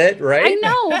use it, right? I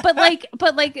know, but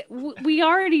we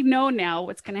already know now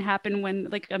what's going to happen when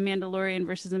like a Mandalorian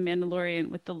versus a Mandalorian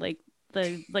with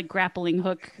the grappling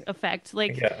hook effect.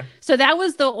 So that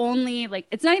was the only,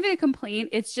 it's not even a complaint.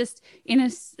 It's just in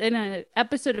a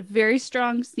episode of very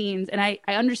strong scenes. And I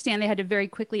understand they had to very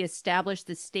quickly establish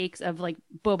the stakes of like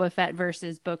Boba Fett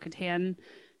versus Bo-Katan,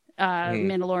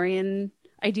 Mandalorian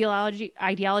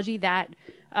ideology that,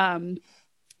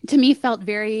 to me felt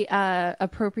very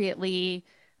appropriately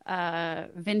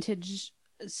vintage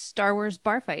Star Wars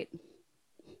bar fight.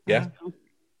 Yeah.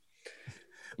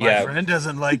 My friend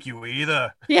doesn't like you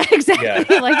either. Yeah, exactly. Yeah.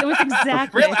 Like it was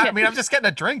exactly. Really? I mean, I'm just getting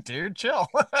a drink, dude. Chill.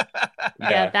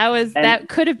 That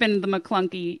could have been the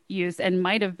McClunky use and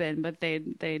might have been, but they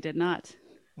did not.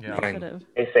 Yeah,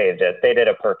 they saved it. They did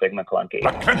a perfect McClunky.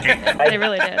 They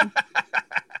really did.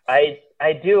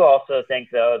 I do also think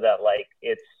though that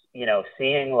it's,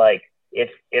 seeing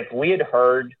if we had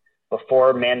heard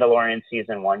before Mandalorian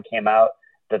season 1 came out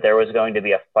that there was going to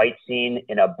be a fight scene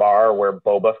in a bar where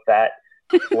Boba Fett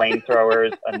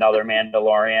flamethrowers another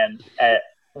Mandalorian,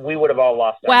 we would have all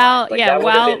lost our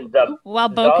minds. While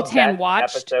Bo-Katan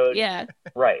watched episode,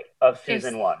 of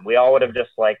season 1, we all would have just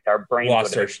our brains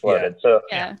would have exploded. So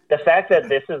the fact that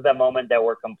this is the moment that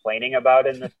we're complaining about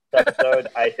in this episode,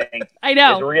 I think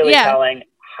is really telling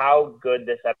how good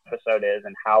this episode is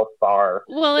and how far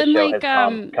the show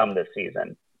has come this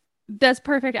season. That's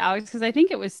perfect, Alex, because I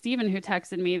think it was Steven who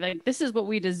texted me, this is what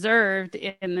we deserved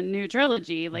in the new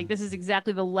trilogy. This is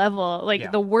exactly the level.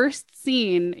 The worst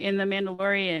scene in The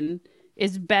Mandalorian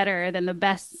is better than the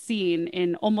best scene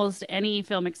in almost any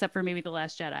film except for maybe The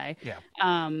Last Jedi. Yeah.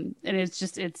 And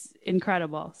it's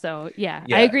incredible. So,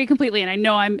 I agree completely. And I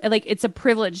know it's a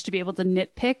privilege to be able to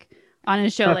nitpick on a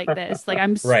show like this.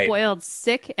 I'm spoiled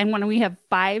sick. And when we have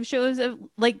 5 shows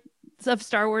of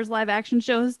Star Wars live action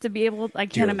shows to be able, I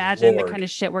can't imagine the kind of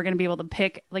shit we're going to be able to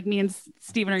pick. Me and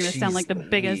Steven are going to sound like the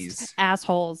biggest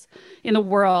assholes in the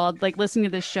world. Listening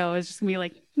to this show is just going to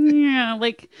be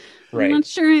I'm not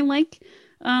sure I like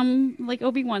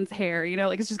Obi-Wan's hair,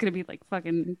 it's just going to be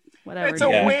fucking whatever. It's a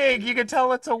wig. You can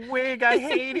tell it's a wig. I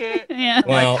hate it. Yeah.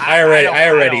 Well, I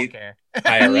already care.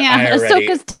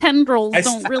 Ahsoka's tendrils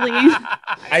don't really.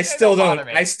 I still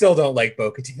don't like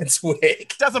Bo-Katan's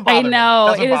wig. Doesn't bother me. I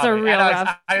know it is a real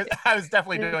rough. I was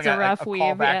definitely doing a rough weave,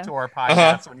 callback to our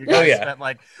podcast when you guys spent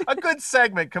a good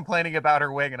segment complaining about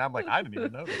her wig, and I'm I didn't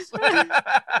even notice.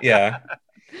 Yeah.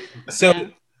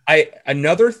 So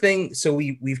another thing. So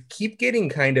we keep getting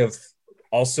kind of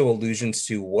also allusions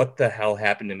to what the hell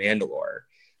happened to Mandalore.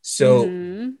 So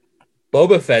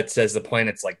Boba Fett says the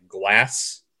planet's like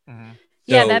glass. Mm-hmm.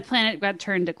 So that planet got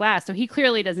turned to glass, so he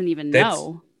clearly doesn't even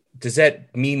know. Does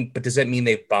that mean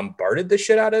they bombarded the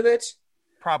shit out of it?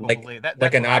 Probably.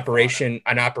 An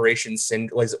Operation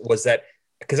Cinder was that,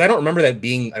 because I don't remember that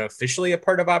being officially a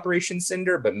part of Operation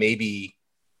Cinder, but maybe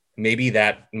they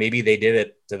did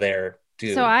it to there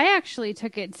too. So I actually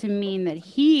took it to mean that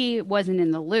he wasn't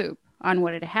in the loop on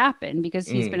what had happened because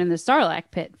he's been in the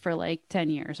Sarlacc pit for 10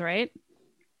 years, right?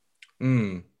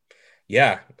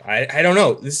 Yeah, I don't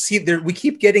know. We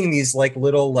keep getting these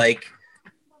little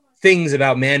things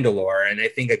about Mandalore, and I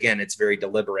think again it's very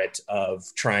deliberate of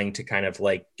trying to kind of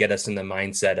get us in the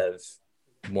mindset of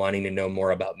wanting to know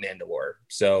more about Mandalore.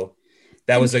 So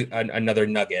that was another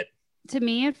nugget. To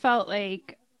me, it felt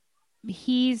like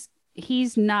he's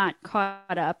not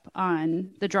caught up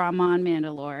on the drama on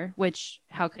Mandalore, which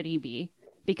how could he be?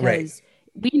 Because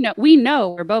we know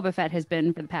where Boba Fett has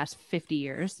been for the past 50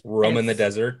 years. Roaming the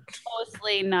desert.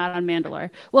 Mostly not on Mandalore.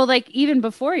 Well, even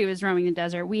before he was roaming the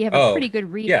desert, we have a pretty good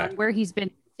read on where he's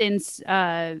been since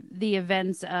the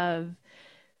events of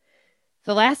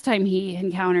the last time he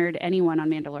encountered anyone on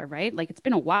Mandalore, right? It's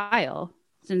been a while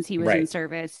since he was in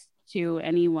service to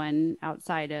anyone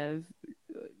outside of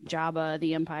Jabba,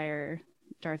 the Empire,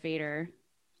 Darth Vader.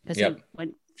 Because he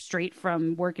went straight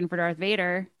from working for Darth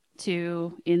Vader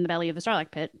to in the belly of the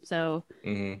Sarlacc pit. So,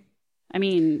 I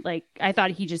mean, I thought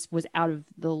he just was out of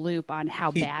the loop on how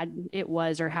bad it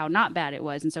was or how not bad it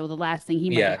was. And so the last thing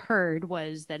he might have heard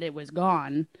was that it was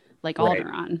gone,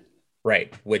 Alderaan.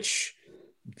 Right. Which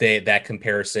that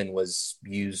comparison was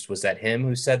used. Was that him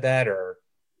who said that or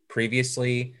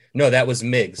previously? No, that was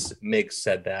Miggs. Miggs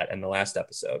said that in the last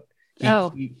episode.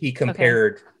 He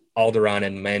compared Alderaan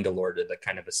and Mandalore to the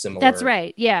kind of a similar. That's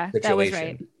right. Yeah, situation. That was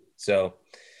right. So,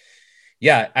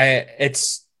 yeah,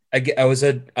 it's it was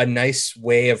a nice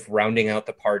way of rounding out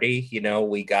the party. You know,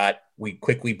 we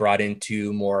quickly brought in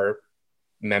 2 more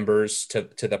members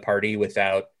to the party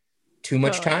without too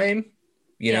much time,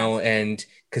 you know, and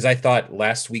because I thought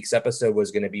last week's episode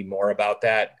was going to be more about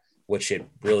that, which it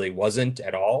really wasn't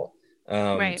at all.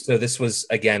 So this was,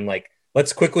 again, like,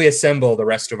 let's quickly assemble the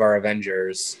rest of our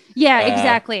Avengers. Yeah,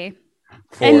 exactly.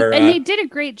 And they did a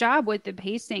great job with the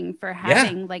pacing for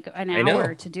having like an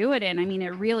hour to do it in. I mean,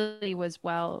 it really was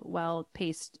well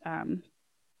paced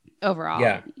overall.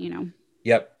 Yeah. You know.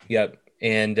 Yep.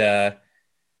 And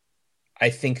I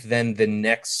think then the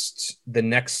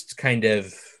next kind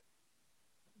of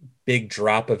big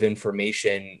drop of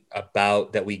information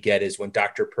about that we get is when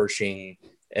Dr. Pershing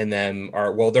and them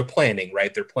they're planning,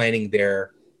 right? They're planning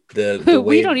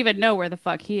we don't even know where the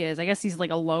fuck he is. I guess he's like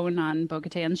alone on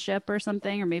Bo-Katan's ship or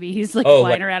something, or maybe he's like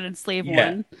flying around in Slave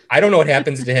One. I don't know what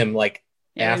happens to him like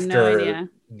after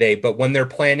but when they're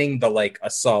planning the like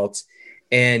assault,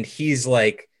 and he's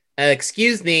like,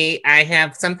 excuse me, I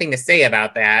have something to say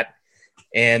about that.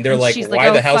 And they're like, why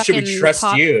the hell should we trust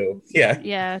you?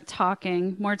 Yeah.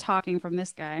 More talking from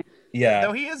this guy. Yeah.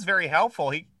 Though he is very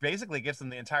helpful. He basically gives them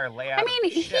the entire layout. I mean,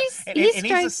 he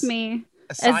strikes me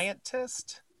a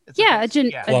scientist. A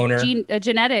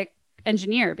genetic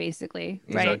engineer, basically,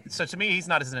 right? So to me, he's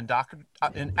not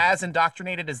as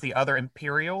indoctrinated as the other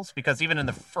Imperials, because even in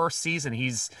the first season,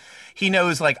 he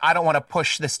knows, like, I don't want to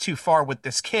push this too far with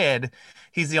this kid.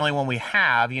 He's the only one we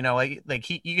have, you know, like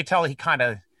you could tell he kind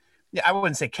of, I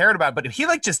wouldn't say cared about it, but he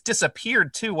like just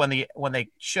disappeared too when they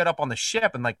showed up on the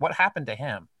ship, and like, what happened to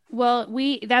him? Well,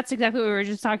 that's exactly what we were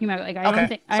just talking about. Like, I don't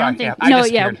think,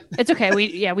 it's okay.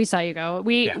 We saw you go.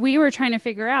 We were trying to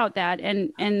figure out that.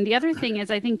 And the other thing is,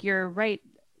 I think you're right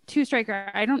too, Stryker.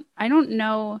 I don't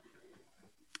know.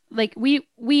 Like,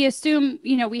 we assume,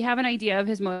 you know, we have an idea of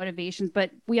his motivations,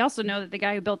 but we also know that the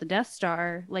guy who built the Death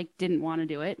Star, like, didn't want to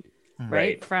do it.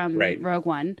 Right. From Rogue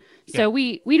One. So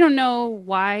we don't know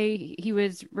why he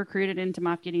was recruited into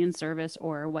Moff Gideon's service,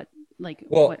 or what, like,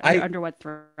 under what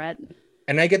threat.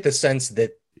 And I get the sense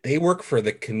that they work for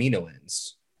the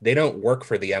Kaminoans. They don't work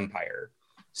for the Empire.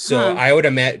 So I would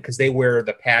imagine, because they wear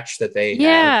the patch that they have.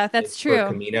 Yeah, that's true.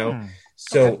 Kamino.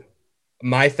 So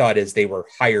my thought is they were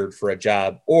hired for a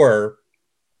job, or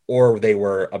they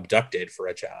were abducted for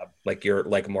a job. Like, you're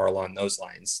like more along those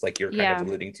lines, like you're kind of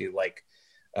alluding to, like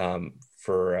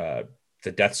for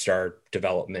the Death Star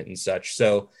development and such.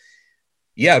 So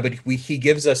but he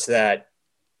gives us that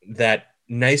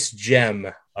nice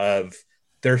gem of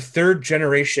their 3rd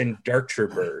generation Dark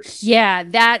Troopers. Yeah,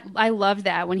 that I loved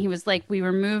that when he was like, we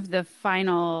removed the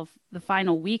final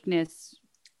weakness,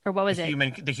 or what was the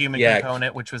human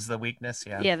component, which was the weakness.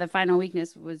 Yeah, the final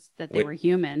weakness was that they were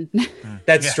human.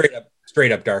 That's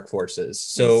straight up Dark Forces.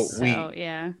 So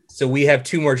we have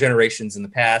 2 more generations in the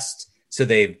past. So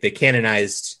they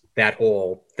canonized that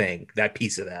whole thing, that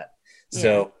piece of that.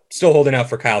 So still holding out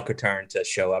for Kyle Katarn to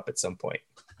show up at some point.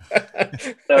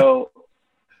 So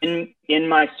in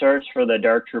my search for the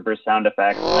Dark Trooper sound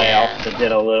effects, I also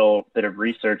did a little bit of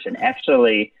research, and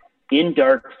actually in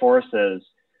Dark Forces,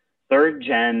 3rd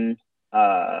gen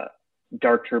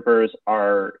Dark Troopers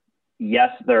are,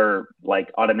 they're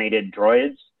like automated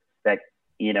droids that,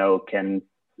 you know, can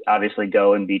obviously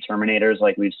go and be Terminators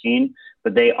like we've seen,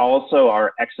 but they also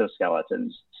are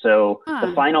exoskeletons. So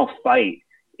the final fight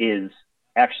is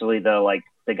actually the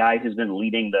guy who's been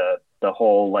leading the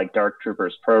whole like Dark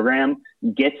Troopers program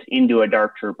gets into a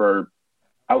Dark Trooper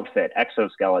outfit,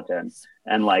 exoskeleton,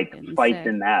 and like fights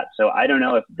in that. So I don't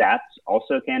know if that's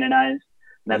also canonized.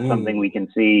 That's something we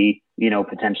can see, you know,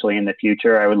 potentially in the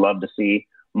future. I would love to see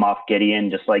Moff Gideon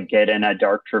just like get in a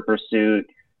Dark Trooper suit,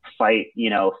 fight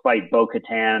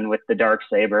Bo-Katan with the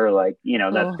Darksaber. Like, you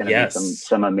know, that's going to be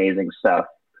some amazing stuff.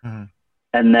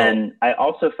 And then I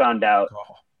also found out,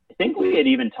 I think we had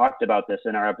even talked about this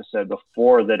in our episode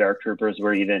before the Dark Troopers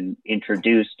were even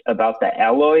introduced, about the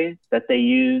alloy that they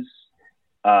use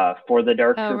for the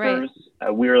Dark Troopers.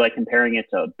 Right. We were like comparing it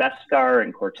to Beskar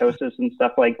and Cortosis and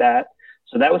stuff like that.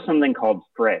 So that was something called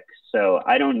Frick. So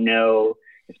I don't know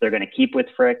if they're going to keep with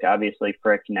Frick. Obviously,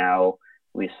 Frick now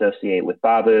we associate with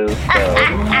Babu. So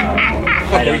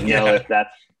I don't know if that's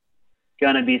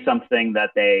going to be something that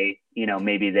they, you know,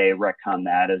 maybe they retcon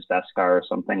that as Beskar or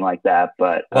something like that.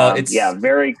 But it's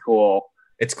very cool.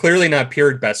 It's clearly not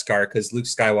pure Beskar, because Luke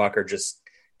Skywalker just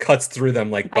cuts through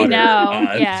them like butter. I know.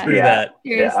 That.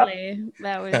 Seriously,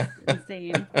 that was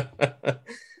insane.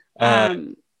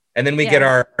 And then we get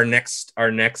our next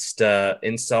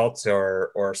insult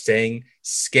or saying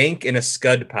skank in a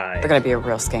scud pie. They're gonna be a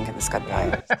real skank in the scud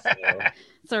pie.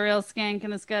 It's a real skank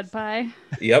in the scud pie.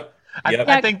 Yep.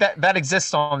 I think that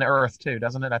exists on Earth too,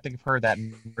 doesn't it? I think I've heard that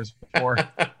before.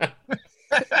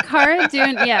 Cara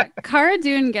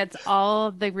Dune gets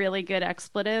all the really good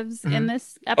expletives in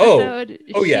this episode.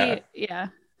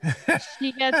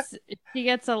 She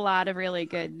gets a lot of really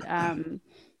good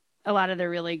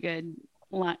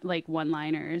like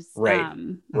one-liners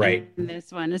in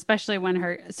this one, especially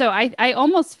when I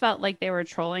almost felt like they were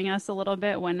trolling us a little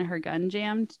bit when her gun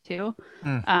jammed too.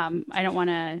 I don't want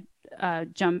to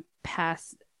jump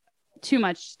past too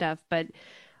much stuff, but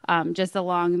just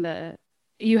along the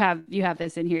you have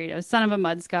this in here, son of a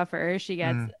mud scuffer. She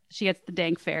gets the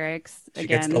dank Ferrix again. She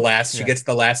gets the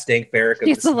last dank Ferric.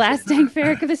 Dank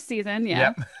Ferric of the season.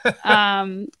 Yeah.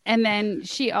 Yep. And then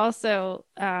she also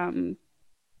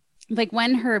like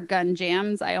when her gun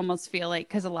jams, I almost feel like,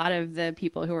 because a lot of the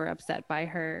people who were upset by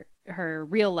her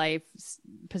real life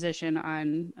position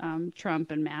on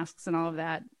Trump and masks and all of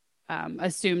that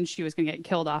assumed she was going to get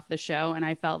killed off the show, and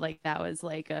I felt like that was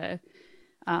like a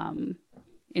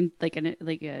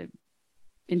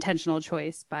intentional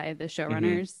choice by the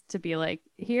showrunners to be like,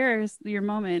 here's your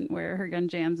moment where her gun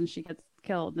jams and she gets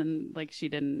killed, and like she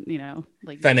didn't,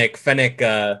 like Fennec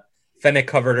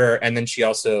covered her, and then she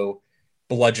also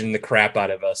bludgeoned the crap out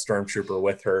of a stormtrooper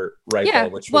with her rifle,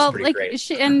 which was pretty great.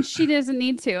 She doesn't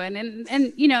need to, and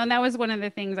that was one of the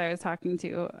things I was talking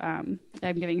to. I'm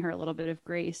giving her a little bit of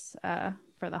grace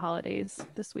for the holidays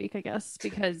this week, I guess,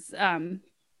 because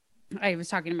I was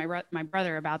talking to my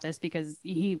brother about this because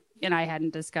he and I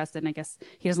hadn't discussed it, and I guess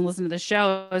he doesn't listen to the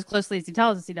show as closely as he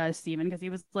tells us he does, Steven, because he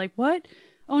was like, what?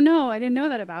 Oh no, I didn't know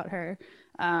that about her.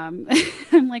 I'm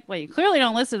like, well, you clearly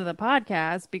don't listen to the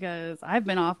podcast, because I've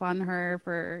been off on her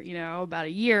for, about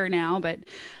a year now, but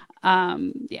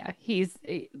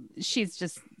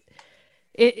she's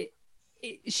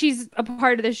a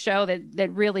part of the show that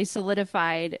really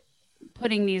solidified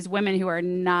putting these women who are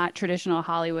not traditional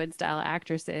Hollywood style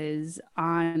actresses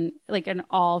on like an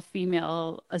all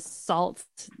female assault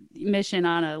mission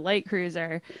on a light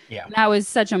cruiser. Yeah. And that was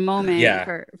such a moment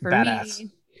for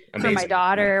me, for my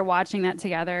daughter, watching that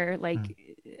together. Like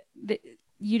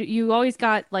you always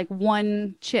got like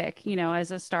one chick, as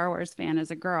a Star Wars fan,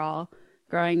 as a girl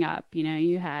growing up,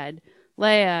 you had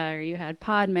Leia, or you had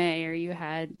Padme, or you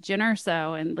had Jyn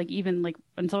Erso, and like even like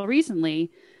until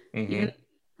recently, even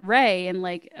Rey, and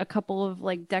like a couple of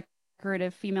like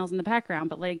decorative females in the background,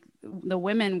 but like the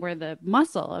women were the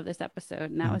muscle of this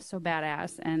episode, and that was so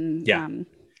badass. And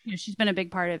she's been a big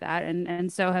part of that,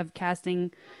 and so have casting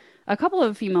a couple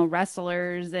of female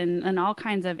wrestlers and all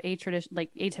kinds of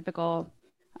atypical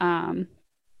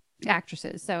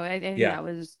actresses. So I think that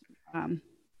was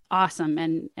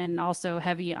awesome, and also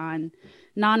heavy on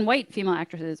non-white female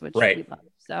actresses, which we love.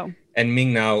 So, and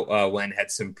Ming-Na Wen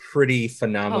had some pretty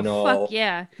phenomenal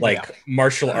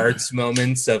martial arts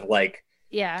moments of like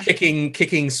kicking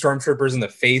stormtroopers in the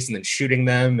face and then shooting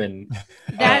them, and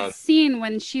that scene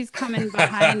when she's coming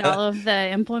behind all of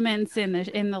the implements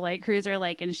in the light cruiser,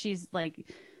 like, and she's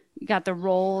like got the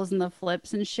rolls and the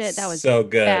flips and shit. That was so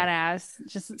good, badass,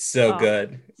 just so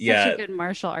good. Such a good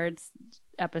martial arts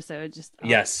episode. Just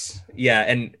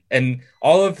and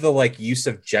all of the like use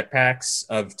of jetpacks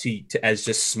as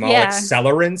just small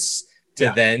accelerants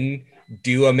to then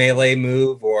do a melee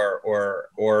move or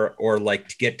like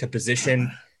to get to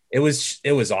position. It was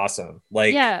awesome.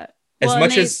 Like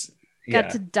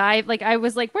got to dive. Like I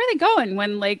was like, where are they going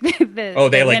when like the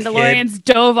Mandalorians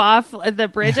dove off the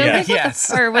bridge?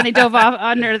 Or when they dove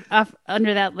off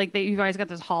under that, like you guys got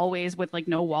those hallways with like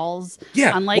no walls.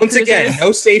 Yeah. Unlike once again,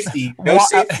 no safety.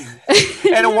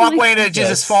 And a walkway to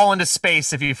just fall into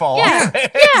space if you fall.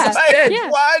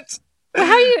 What? Well,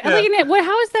 how are you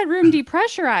how is that room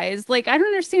depressurized? Like, I don't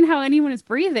understand how anyone is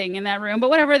breathing in that room, but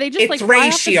whatever. They just it's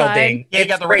ray shielding. Yeah, you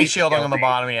got the ray shielding on the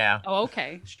bottom. Yeah. Oh,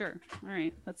 okay, sure. All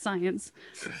right, that's science.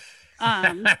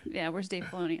 Where's Dave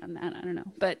Filoni on that? I don't know,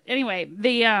 but anyway,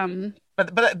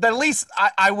 but at least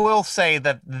I will say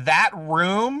that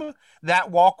room, that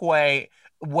walkway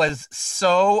was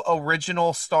so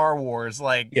original Star Wars.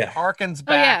 Like, harkens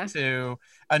back to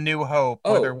A New Hope,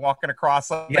 where they're walking across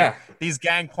these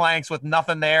gangplanks with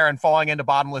nothing there and falling into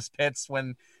bottomless pits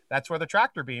when that's where the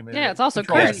tractor beam is. Yeah, it's also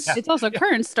current. It's also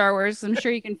current Star Wars. I'm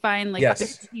sure you can find like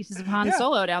pieces of Han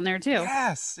Solo down there too.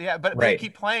 Yes, but they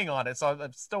keep playing on it, so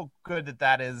it's still good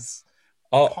that is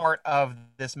part of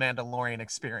this Mandalorian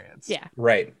experience. Yeah,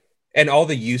 right. And all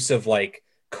the use of like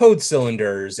code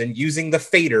cylinders and using the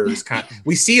faders.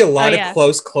 We see a lot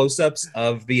of close-ups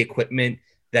of the equipment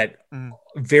that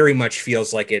very much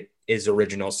feels like it is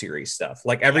original series stuff.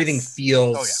 Like everything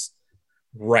feels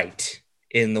right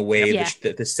in the way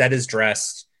the set is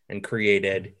dressed and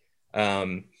created.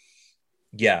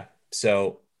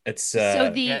 So it's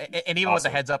and even awesome. With the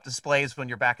heads up displays when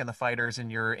you're back in the fighters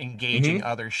and you're engaging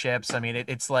other ships. I mean,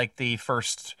 it's like the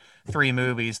first 3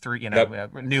 movies through,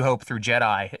 New Hope through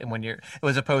Jedi. And when it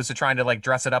was opposed to trying to like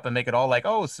dress it up and make it all like,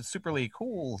 oh, it's superly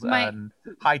cool,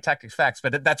 high tech effects.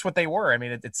 But that's what they were. I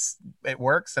mean, it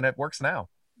works, and it works now.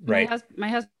 Right. My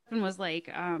husband was like,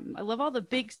 I love all the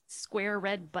big square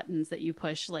red buttons that you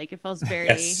push. Like, it feels very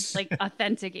like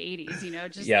authentic 80s,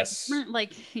 just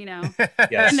like,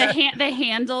 yes. And the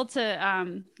handle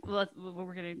to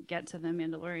we're gonna get to the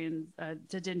Mandalorian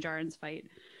to Din Djarin's fight.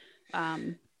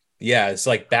 It's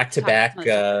like back to back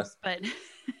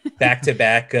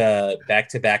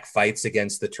fights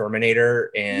against the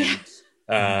Terminator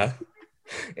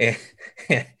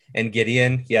and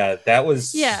Gideon. Yeah, that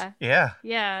was yeah.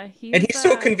 And he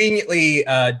so conveniently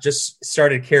just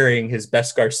started carrying his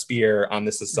Beskar spear on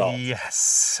this assault.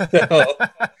 Yes. So,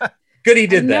 good he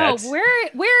did that. No,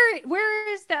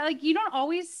 where is that? Like, you don't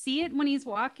always see it when he's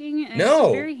walking. And no,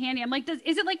 it's very handy. I'm like,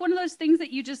 is it like one of those things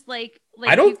that you just like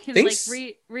I don't you can think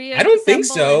I don't think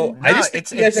so. I just think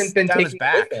he hasn't been taking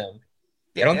it with him.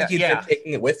 I don't think he's been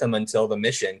taking it with him until the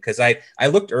mission, because I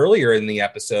looked earlier in the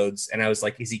episodes and I was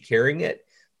like, is he carrying it?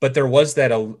 But there was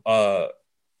that I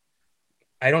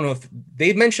don't know if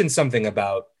they mentioned something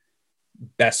about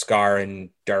Beskar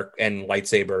and dark and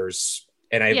lightsabers,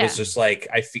 and I was just like,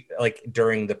 I feel like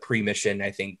during the pre-mission, I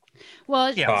think.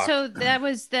 Well, so that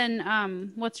was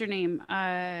then what's her name?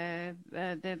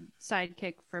 The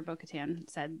sidekick for Bo-Katan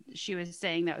said she was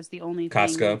saying that was the only thing.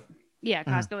 Costco. Yeah,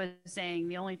 Costco was saying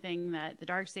the only thing that the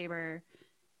Darksaber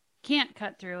can't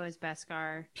cut through is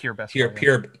Beskar. Pure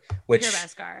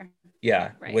Beskar.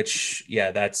 Yeah, right.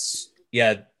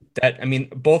 That I mean,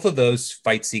 both of those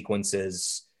fight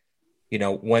sequences,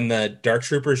 when the Dark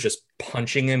Trooper's just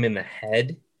punching him in the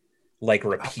head like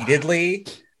repeatedly,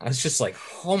 I was just like,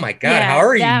 oh my god, how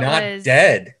are you not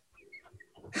dead?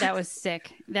 That was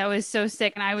sick. That was so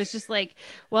sick. And I was just like,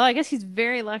 well, I guess he's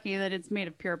very lucky that it's made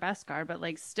of pure Beskar, but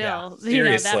like still,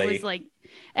 that was like,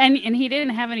 and he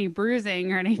didn't have any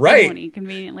bruising or anything when he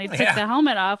conveniently took the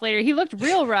helmet off later. He looked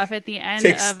real rough at the end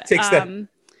of season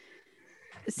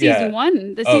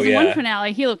 1, the season 1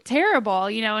 finale. He looked terrible,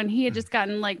 and he had just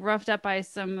gotten like roughed up by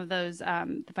some of those,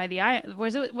 by the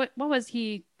what was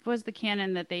the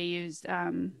cannon that they used?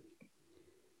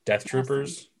 Death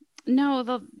Troopers.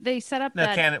 No, they set up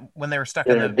that cannon when they were stuck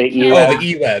in the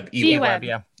E-Web. E-Web,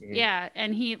 yeah.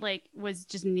 And he like was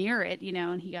just near it,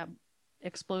 and he got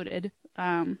exploded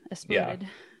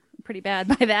pretty bad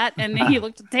by that, and he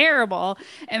looked terrible.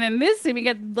 And then this time he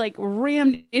got like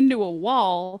rammed into a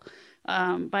wall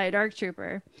by a Dark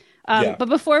Trooper. But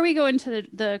before we go into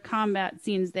the combat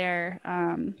scenes there,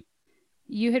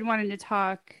 you had wanted to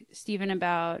talk, Stephen,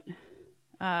 about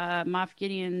Moff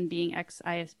Gideon being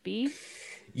ex-ISB.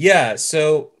 Yeah,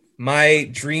 so my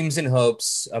dreams and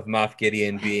hopes of Moff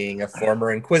Gideon being a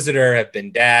former Inquisitor have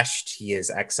been dashed. He is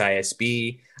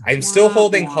ex-ISB. I'm still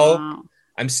holding hope.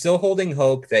 I'm still holding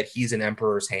hope that he's an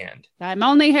Emperor's hand. I'm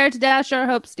only here to dash your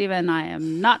hopes, Stephen. I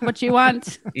am not what you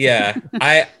want. Yeah,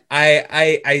 I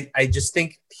just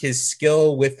think his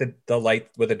skill with the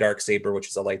Darksaber, which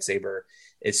is a lightsaber,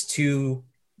 is too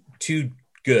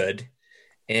good,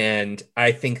 and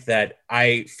I think that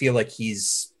I feel like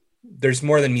there's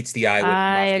more than meets the eye with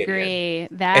I Moff agree Gideon.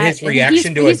 that, and his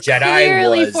reaction to a Jedi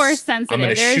was force sensitive. I'm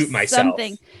going to shoot myself.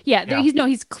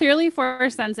 He's clearly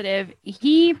force sensitive.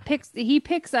 He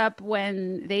picks up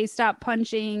when they stop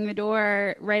punching the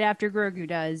door right after Grogu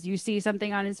does. You see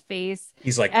something on his face.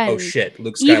 He's like, oh shit,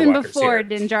 Luke Skywalker's even before here.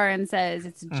 Din Djarin says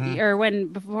it's or when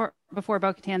before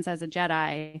Bo-Katan says a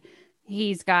Jedi,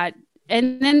 he's got,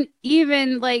 and then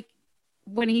even like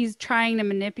when he's trying to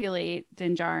manipulate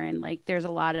Din Djarin, like there's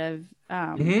a lot of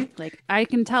like, I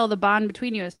can tell the bond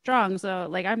between you is strong, so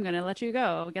like I'm gonna let you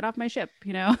go, get off my ship,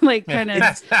 like kind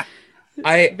of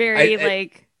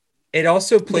it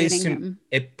also plays to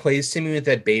it plays to me with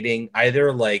that baiting,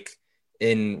 either like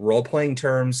in role-playing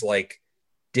terms, like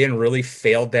Din really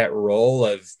failed that role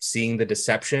of seeing the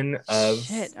deception of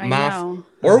Moff,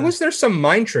 or was there some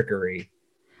mind trickery?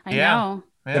 I know.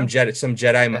 Some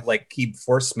Jedi like he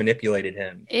force manipulated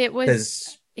him. It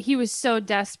was, he was so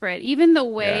desperate. Even the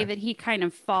way that he kind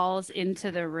of falls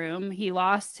into the room, he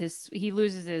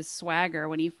loses his swagger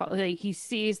when he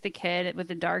sees the kid with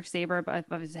the Darksaber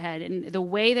above his head, and the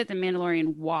way that the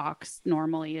Mandalorian walks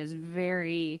normally is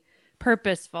very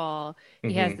purposeful.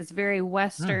 He has this very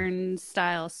Western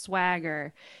style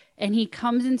swagger, and he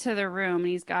comes into the room and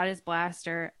he's got his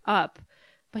blaster up.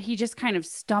 But he just kind of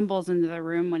stumbles into the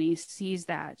room when he sees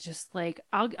that, just like,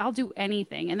 I'll do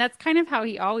anything. And that's kind of how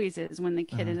he always is when the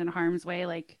kid is in harm's way.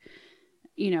 Like,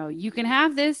 you can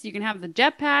have this, you can have the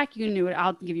jetpack, you can do it.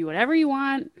 I'll give you whatever you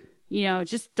want,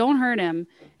 just don't hurt him.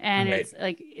 And it's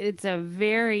like, it's a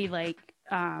very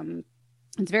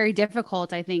it's very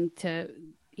difficult, I think, to,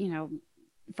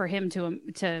 for him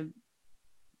to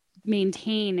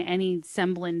maintain any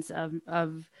semblance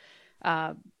of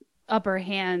upper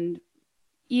hand,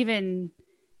 even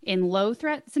in low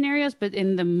threat scenarios, but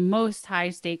in the most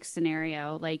high stakes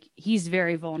scenario, like he's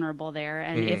very vulnerable there.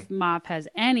 And if Mop has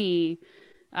any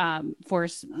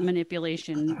force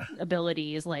manipulation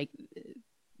abilities, like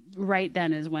right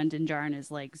then is when Din Djarin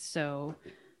is like so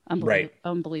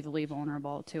unbelievably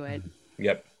vulnerable to it.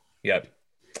 Yep.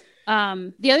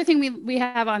 The other thing we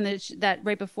have on that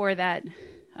right before that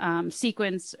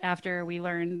sequence, after we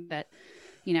learn that,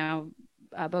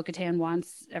 Bo-Katan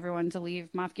wants everyone to leave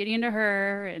Moff Gideon to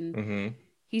her, and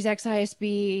he's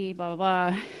ex-ISB, blah,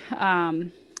 blah, blah,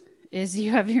 is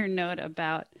you have your note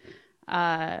about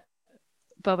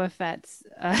Boba Fett's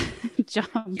jump.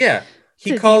 Yeah.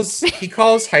 He calls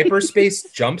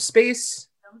hyperspace jump space.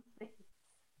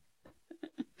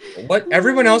 What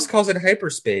everyone else calls it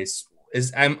hyperspace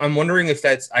is I'm wondering if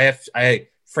that's I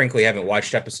frankly haven't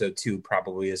watched episode 2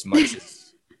 probably as much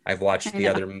as I've watched the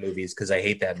other movies because I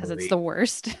hate that movie. Because it's the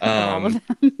worst. All of them.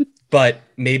 But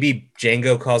maybe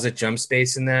Django calls it jump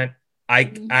space in that.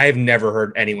 I've never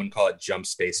heard anyone call it jump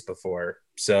space before.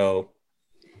 So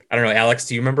I don't know, Alex,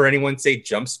 do you remember anyone say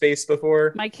jump space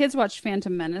before? My kids watched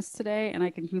Phantom Menace today, and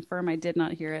I can confirm I did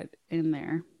not hear it in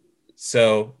there.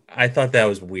 So I thought that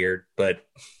was weird, but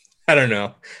I don't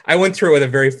know. I went through it with a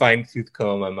very fine tooth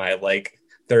comb on my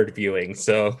third viewing.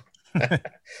 So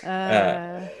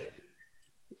and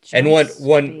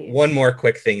one more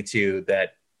quick thing too,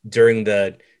 that during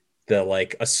the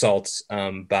assault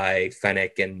by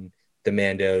Fennec and the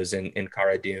Mandos and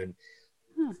Cara Dune,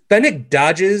 Fennec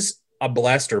dodges a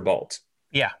blaster bolt.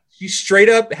 Yeah. She straight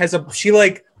up she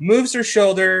moves her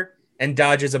shoulder and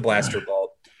dodges a blaster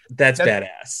bolt. That's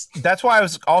badass. That's why I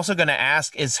was also going to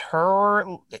ask, is her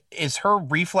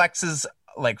reflexes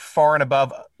far and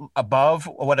above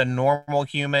what a normal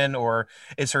human, or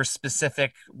is her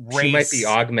specific race? She might be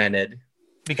augmented,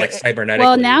 cybernetically.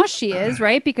 Well, now she is,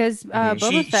 right? Because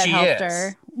Boba Fett helped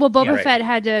her. Well, Boba Fett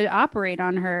had to operate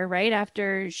on her right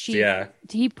after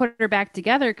he put her back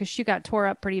together because she got tore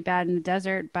up pretty bad in the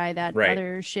desert by that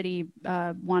other shitty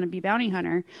wannabe bounty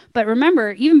hunter. But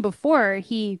remember, even before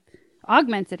he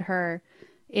augmented her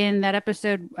in that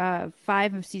episode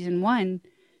 5 of season 1,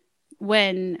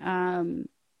 when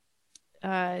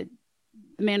the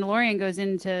Mandalorian goes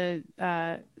into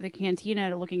the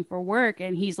cantina looking for work,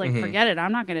 and he's like, forget it,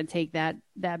 I'm not going to take that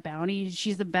bounty.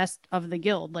 She's the best of the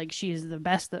guild. She's the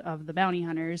best of the bounty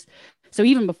hunters. So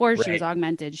even before she was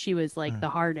augmented, she was the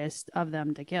hardest of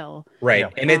them to kill. Right.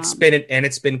 And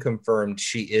it's been confirmed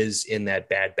she is in that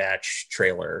Bad Batch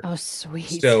trailer. Oh,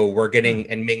 sweet. So we're getting,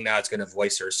 and Ming-Na's going to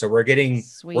voice her. So we're going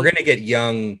to get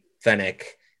young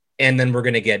Fennec, and then we're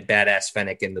going to get badass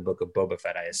Fennec in the Book of Boba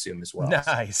Fett, I assume, as well.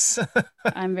 Nice.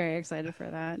 I'm very excited for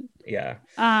that. Yeah.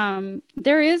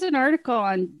 There is an article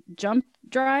on jump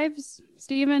drives,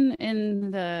 Stephen,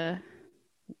 in the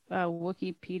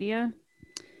Wikipedia.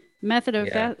 Method of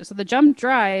so the jump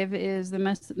drive is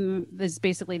is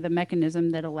basically the mechanism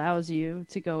that allows you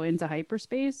to go into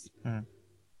hyperspace.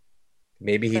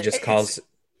 Maybe he just calls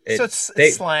it. So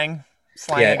it's slang.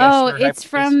 Yeah. Oh, it's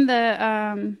from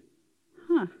the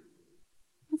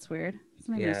that's weird. It's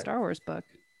maybe a Star Wars book.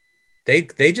 They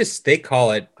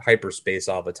call it hyperspace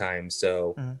all the time.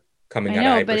 So coming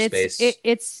out of hyperspace. But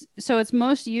it's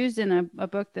most used in a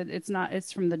book that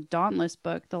it's from the Dauntless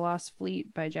book, The Lost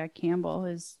Fleet by Jack Campbell.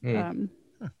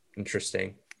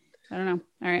 Interesting. I don't know.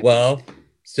 All right. Well,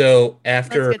 so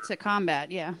after let's get to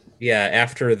combat, yeah. Yeah,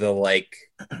 after the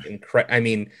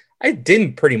I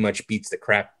didn't pretty much beats the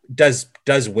crap. Does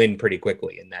win pretty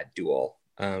quickly in that duel.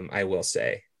 I will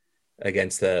say,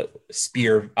 against the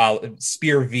Spear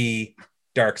V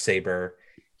Darksaber.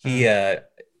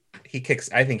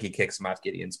 I think he kicks Moff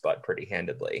Gideon's butt pretty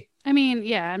handedly. I mean,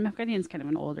 yeah, Moff Gideon's kind of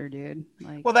an older dude.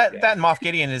 That Moff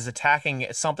Gideon is attacking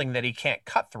something that he can't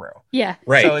cut through. Yeah,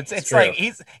 right. So it's like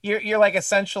you're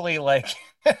essentially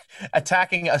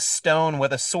attacking a stone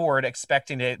with a sword,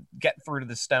 expecting to get through to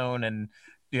the stone and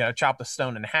chop the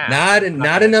stone in half. Not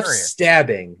enough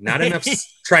stabbing, not enough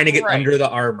trying to get under the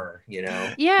armor.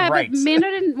 Yeah, but Mando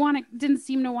didn't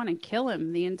seem to want to kill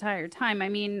him the entire time. I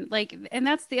mean, and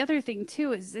that's the other thing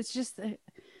too, is it's just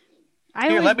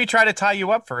Here, let me try to tie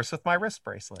you up first with my wrist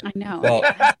bracelet. I know. Well,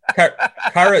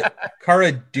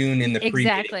 Cara Dune in the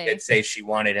preview did say she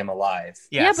wanted him alive.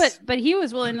 Yes. Yeah, but he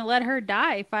was willing to let her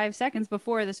die 5 seconds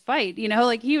before this fight. You know,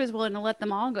 like he was willing to let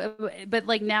them all go. But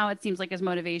like now it seems like his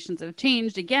motivations have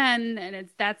changed again, and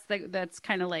that's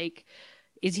kind of like,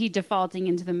 is he defaulting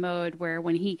into the mode where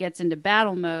when he gets into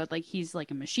battle mode, like he's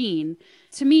like a machine?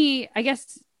 To me, I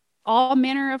guess all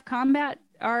manner of combat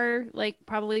are like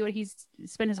probably what he's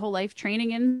spent his whole life training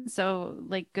in. So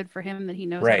like good for him that he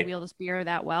knows how to wield a spear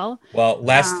that well. Well,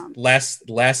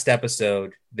 last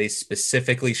episode, they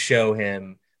specifically show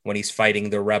him when he's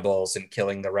fighting the rebels and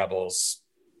killing the rebels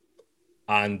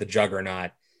on the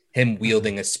Juggernaut, him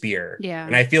wielding a spear. Yeah.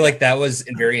 And I feel like that was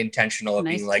very intentional of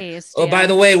being like, taste, by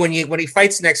the way, when he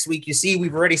fights next week, you see,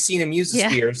 we've already seen him use a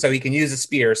spear, so he can use a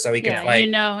spear so he can fight.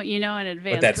 You know in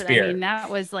advance with that spear. I mean, that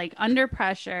was like under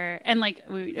pressure, and like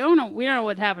we don't know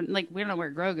what happened. Like we don't know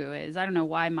where Grogu is. I don't know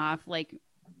why Moff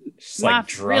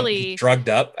really drugged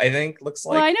up, I think, looks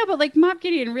like. Well, I know, but like Moff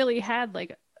Gideon really had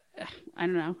like, I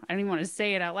don't know. I don't even want to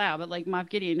say it out loud, but like Moff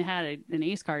Gideon had an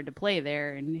ace card to play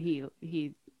there, and he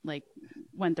like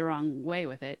went the wrong way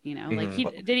with it, you know. Like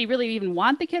did he really even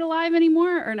want the kid alive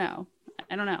anymore or no?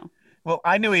 I don't know. Well,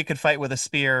 I knew he could fight with a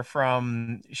spear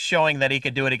from showing that he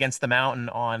could do it against the mountain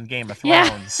on Game of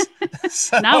Thrones.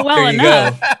 So, not well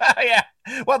enough. Yeah.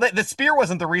 Well, the spear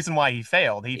wasn't the reason why he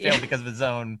failed. He failed because of his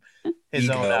own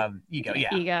ego. Ego.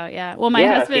 Yeah. Well, my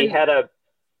husband.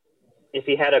 If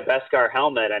he had a Beskar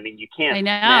helmet, I mean, you can't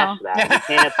smash that. You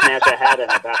can't smash a head in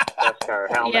a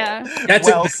Beskar helmet. Yeah. That's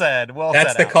well said.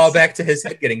 That's the callback to his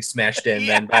head getting smashed in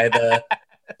then by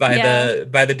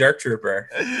the Dark Trooper.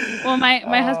 Well,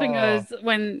 my husband goes,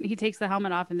 when he takes the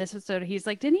helmet off in this episode, he's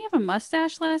like, didn't he have a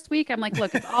mustache last week? I'm like,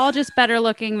 look, it's all just better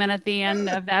looking than at the end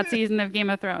of that season of Game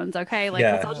of Thrones. Okay. Like,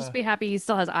 let's all just be happy he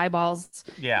still has eyeballs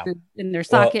in their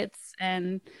sockets.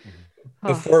 And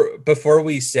Before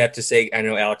we have to say, I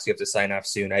know Alex, you have to sign off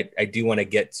soon. I do want to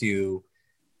get to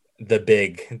the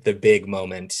big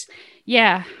moment.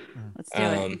 Yeah, let's do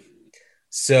it.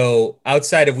 So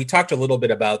outside of, we talked a little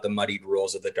bit about the muddied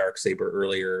rules of the Darksaber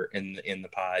earlier in the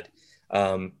pod.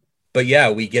 But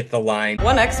yeah, we get the line.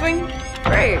 1 X-Wing?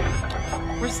 Great.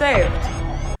 We're saved.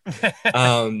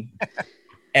 And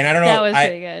I don't know. That was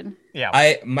pretty good.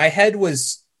 Yeah. My head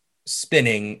was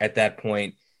spinning at that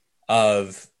point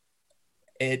of,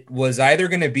 it was either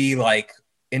going to be like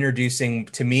introducing,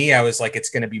 to me, I was like,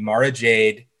 it's going to be Mara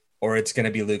Jade or it's going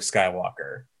to be Luke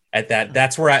Skywalker. At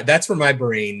that's where my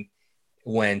brain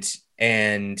went.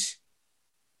 And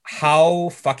how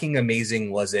fucking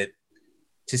amazing was it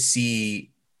to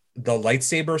see the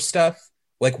lightsaber stuff?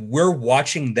 Like, we're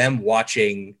watching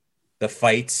the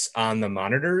fights on the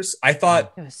monitors. I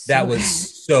thought that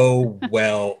was so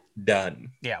well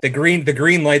done. Yeah. The green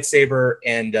lightsaber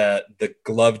and the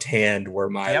gloved hand were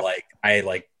my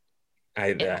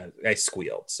I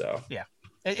squealed. So yeah,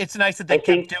 it's nice that they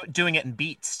kept doing it in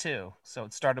beats too. So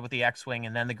it started with the X-Wing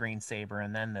and then the green saber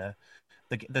and then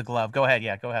the glove. Go ahead,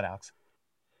 Alex.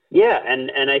 Yeah,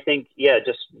 and I think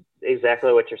just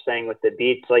exactly what you're saying with the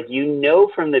beats. Like,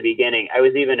 from the beginning. I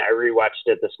rewatched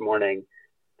it this morning,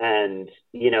 and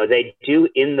they do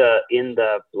in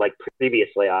the like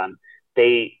previously on,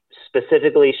 they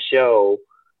specifically show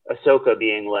Ahsoka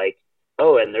being like,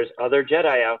 oh, and there's other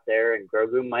Jedi out there, and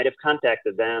Grogu might have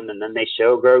contacted them, and then they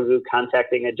show Grogu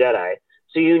contacting a Jedi.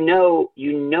 So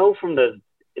from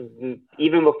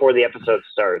even before the episode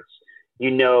starts,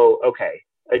 okay,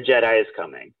 a Jedi is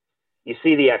coming. You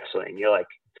see the X-Wing, you're like,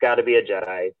 it's got to be a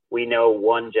Jedi. We know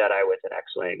one Jedi with an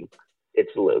X-Wing.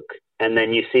 It's Luke. And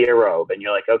then you see a robe, and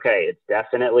you're like, okay, it's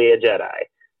definitely a Jedi.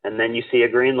 And then you see a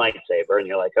green lightsaber, and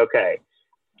you're like, okay,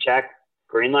 check,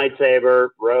 green lightsaber,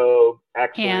 robe,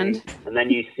 X-Wing. And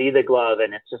then you see the glove,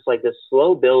 and it's just like this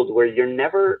slow build where you're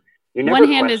never one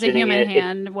hand is a human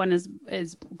hand, one is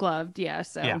gloved. Yeah.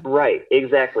 So right,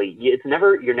 exactly.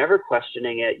 You're never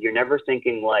questioning it. You're never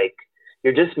thinking like,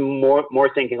 you're just more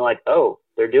thinking like, oh,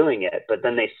 they're doing it. But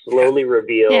then they slowly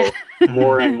reveal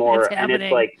more and more. And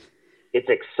it's like, it's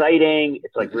exciting.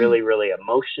 It's like really, really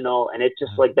emotional. And it's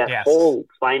just like that whole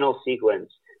final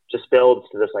sequence just builds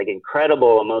to this like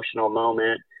incredible emotional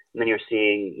moment. And then you're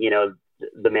seeing,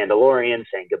 the Mandalorian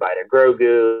saying goodbye to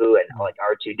Grogu, and like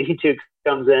R2-D2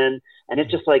 comes in, and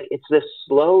it's just like, it's this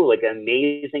slow, like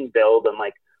amazing build. And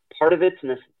like, part of it's,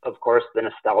 of course, the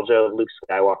nostalgia of Luke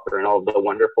Skywalker and all the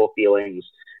wonderful feelings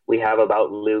we have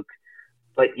about Luke.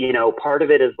 But, part of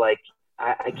it is like,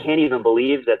 I can't even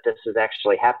believe that this is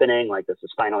actually happening. Like, this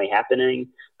is finally happening.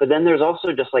 But then there's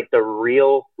also just like the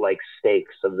real like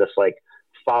stakes of this like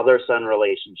father-son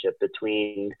relationship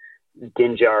between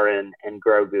Din Djarin and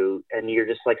Grogu, and you're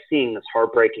just like seeing this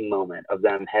heartbreaking moment of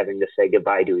them having to say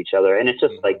goodbye to each other. And it's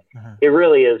just like, it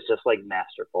really is just like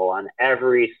masterful on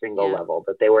every single level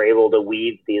that they were able to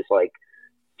weave these like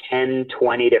 10,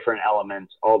 20 different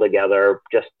elements all together,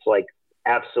 just like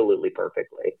absolutely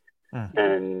perfectly.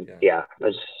 And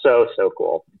it's so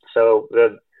cool. So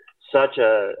such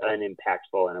an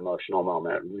impactful and emotional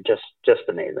moment. Just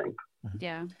amazing.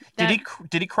 Yeah. Did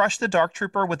he crush the Dark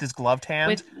Trooper with his gloved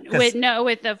hand? With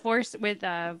the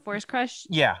Force Crush?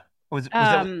 Yeah. Was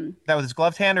that was his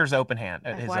gloved hand or his open hand?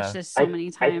 I've watched this so many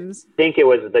times. I think it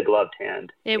was the gloved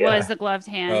hand. It was the gloved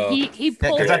hand. Oh. He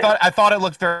pulled. Because I thought it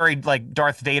looked very like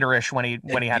Darth Vader-ish when he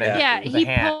had it. Yeah, with the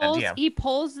hand. He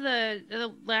pulls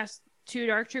the last two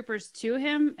Dark Troopers to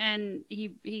him, and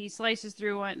he slices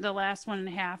through the last one in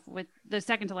half with the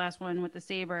second to last one with the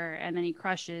saber, and then he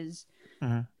crushes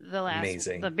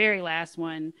the very last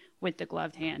one with the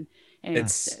gloved hand. And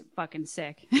it's fucking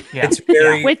sick. Yeah, it's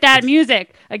very with that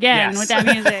music again. Yes. With that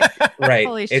music, right?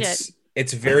 Holy shit!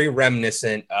 It's very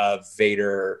reminiscent of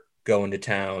Vader going to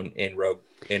town in Rogue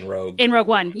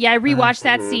One. Yeah, I rewatched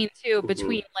that scene too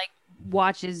between like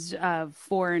watches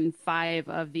 4 and 5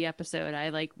 of the episode. I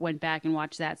like went back and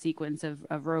watched that sequence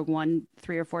of Rogue One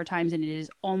 3 or 4 times, and it is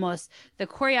almost the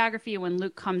choreography when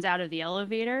Luke comes out of the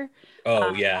elevator.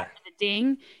 Oh yeah, the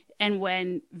ding. And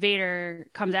when Vader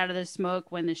comes out of the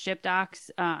smoke, when the ship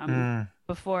docks,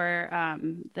 before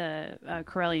the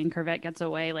Corellian Corvette gets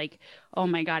away, like, oh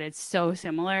my God, it's so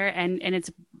similar. And it's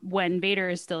when Vader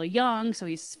is still young, so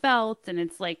he's svelte, and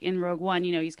it's like in Rogue One,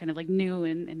 you know, he's kind of like new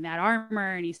in that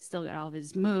armor, and he's still got all of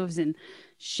his moves and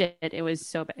shit. It was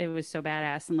so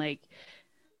badass, and like,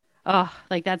 oh,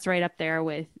 like that's right up there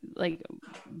with like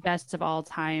best of all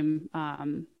time,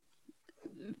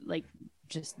 like.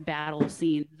 Just battle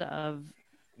scenes of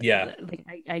like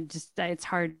I just it's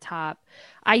hard to top.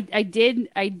 I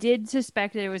did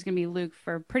suspect that it was gonna be Luke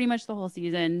for pretty much the whole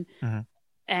season,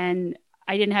 and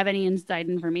I didn't have any inside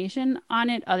information on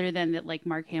it other than that like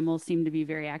Mark Hamill seemed to be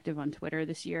very active on Twitter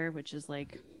this year, which is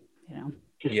like, you know,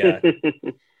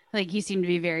 like he seemed to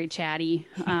be very chatty.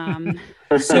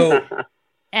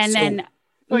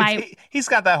 He's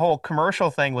got that whole commercial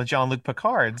thing with Jean-Luc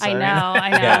Picard. So I know.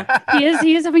 Yeah.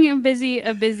 He is having a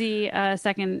busy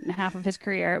second half of his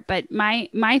career. But my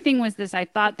thing was this: I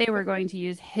thought they were going to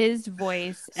use his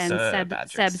voice and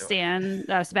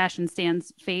Sebastian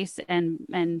Stan's face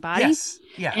and body. Yes.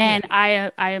 Yeah. And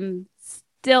I am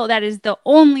still, that is the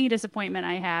only disappointment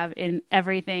I have in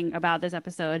everything about this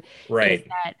episode. Right. Is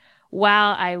that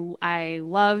while I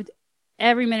loved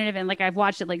every minute of it, like I've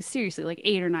watched it like seriously like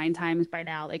 8 or 9 times by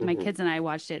now. Like my kids and I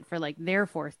watched it for like their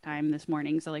 4th time this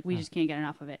morning, so like we just can't get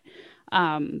enough of it.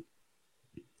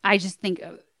 I just think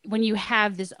when you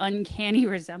have this uncanny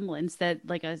resemblance that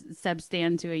like a Seb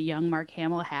Stan to a young Mark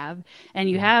Hamill have, and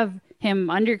you have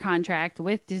him under contract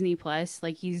with Disney Plus,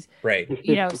 like he's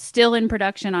you know, still in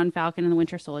production on Falcon and the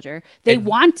Winter Soldier. They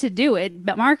want to do it,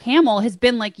 but Mark Hamill has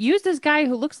been like, use this guy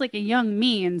who looks like a young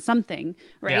me in something,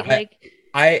 right? Yeah.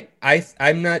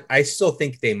 I'm not. I still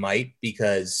think they might,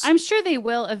 because I'm sure they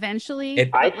will eventually.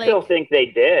 I still think they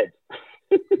did.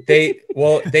 They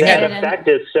that effect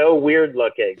is so weird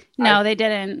looking. No, they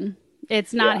didn't.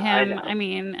 It's not him. I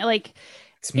mean, like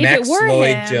it's Max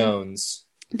Lloyd Jones.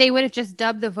 They would have just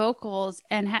dubbed the vocals,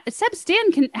 and Seb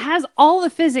Stan has all the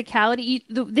physicality.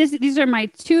 These are my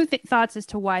 2 thoughts as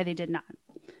to why they did not.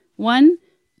 1,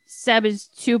 Seb is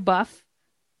too buff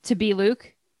to be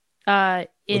Luke.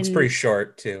 It's pretty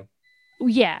short too.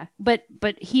 Yeah, but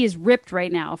he is ripped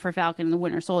right now for Falcon and the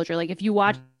Winter Soldier. Like if you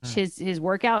watch his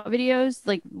workout videos,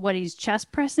 like what he's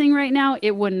chest pressing right now,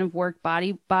 it wouldn't have worked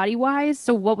body wise.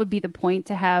 So what would be the point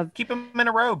to have keep him in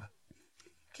a robe?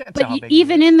 But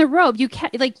even in the robe, you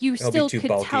can't, like, you still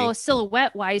could tell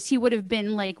silhouette wise he would have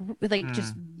been like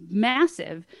just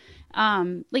massive.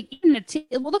 Like even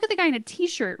look at the guy in a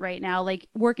t-shirt right now, like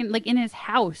working like in his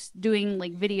house doing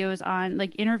like videos on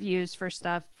like interviews for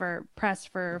stuff for press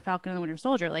for Falcon and the Winter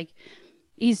Soldier. Like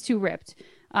he's too ripped.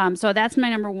 So that's my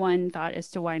number 1 thought as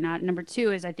to why not. Number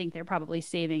 2 is I think they're probably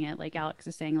saving it, like Alex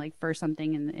is saying, like for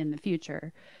something in the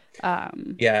future.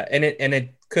 Yeah, and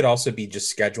it could also be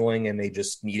just scheduling, and they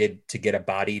just needed to get a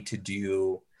body to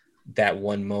do that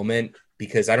one moment,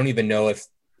 because I don't even know if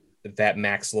that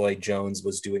Max Lloyd Jones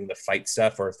was doing the fight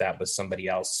stuff or if that was somebody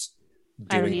else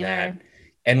doing that.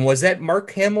 And was that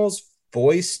Mark Hamill's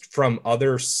voice from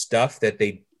other stuff that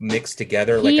they mixed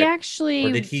together? He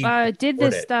did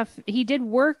this stuff. He did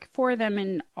work for them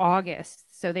in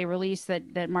August. So they released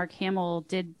that Mark Hamill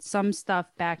did some stuff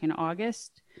back in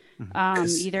August,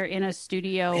 either in a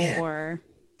studio or...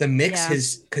 the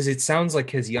mix because it sounds like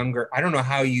his younger. I don't know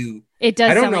how you. It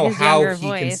does. I don't know like how he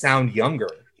voice. can sound younger.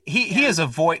 He is a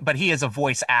voice, but he is a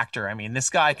voice actor. I mean, this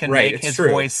guy can Right, make his true.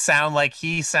 voice sound like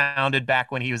he sounded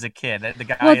back when he was a kid. The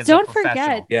guy Well, is don't a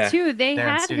forget too. They They're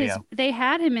in had studio. they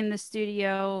had him in the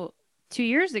studio 2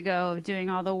 years ago doing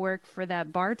all the work for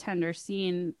that bartender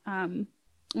scene.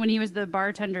 When he was the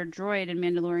bartender droid in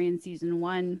Mandalorian season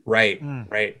 1. Right,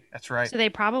 right. That's right. So they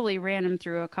probably ran him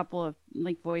through a couple of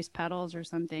like voice pedals or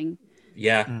something.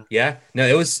 Yeah, yeah. No,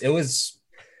 it was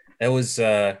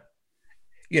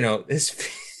you know,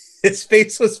 his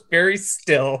face was very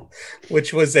still,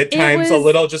 which was at times a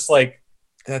little just like,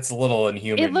 that's a little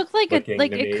inhuman. It looked like it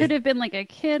could have been like a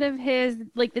kid of his.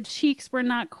 Like the cheeks were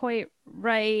not quite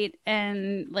right,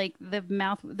 and like the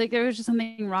mouth, like there was just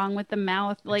something wrong with the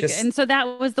mouth. Like, and so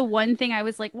that was the one thing I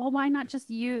was like, well, why not just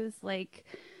use like,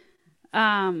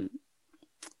 I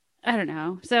don't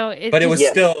know. So it was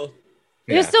still.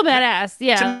 It was still badass.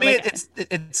 Yeah. To me,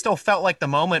 it still felt like the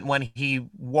moment when he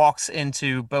walks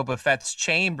into Boba Fett's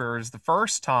chambers the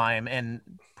first time and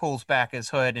pulls back his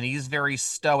hood, and he's very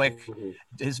stoic.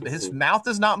 His mouth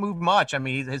does not move much. I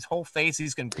mean, his whole face,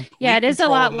 he's complete. Yeah, it is a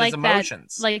lot like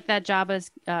emotions. that Jabba's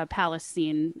palace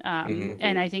scene,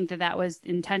 and I think that was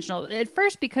intentional at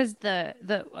first because of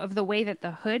the way that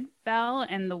the hood fell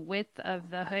and the width of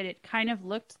the hood, it kind of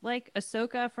looked like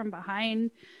Ahsoka from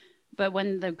behind. But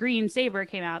when the green saber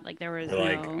came out, like there was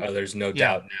there's no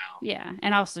doubt now. Yeah,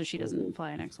 and also she doesn't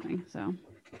fly an X-wing, so.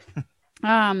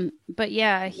 But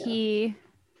yeah, he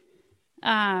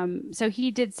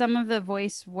did some of the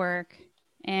voice work,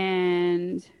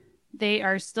 and they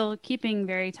are still keeping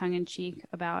very tongue-in-cheek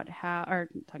about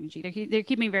they're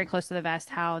keeping very close to the vest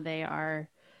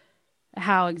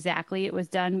how exactly it was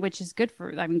done, which is good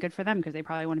for them because they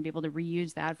probably want to be able to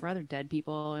reuse that for other dead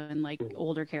people and like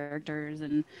older characters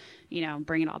and, you know,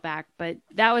 bring it all back. But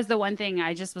that was the one thing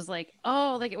I just was like,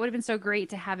 oh, like it would have been so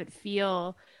great to have it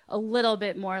feel a little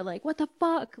bit more like, what the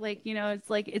fuck? Like, you know, it's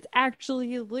like, it's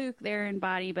actually Luke there in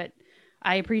body, but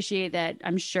I appreciate that.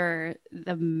 I'm sure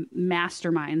the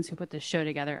masterminds who put this show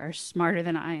together are smarter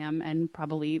than I am and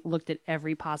probably looked at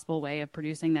every possible way of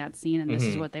producing that scene. And this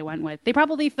is what they went with. They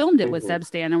probably filmed it with Zeb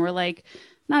Stan and were like,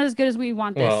 not as good as we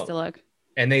want this to look.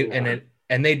 And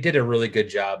they did a really good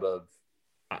job of,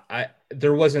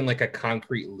 there wasn't like a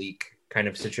concrete leak kind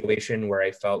of situation where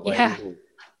I felt like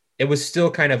it was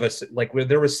still kind of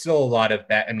there was still a lot of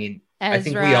that. I mean, Ezra, I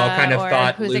think we all kind of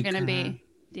thought who's Luke it going to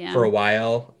be for a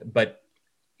while, but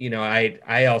you know,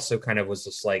 I also kind of was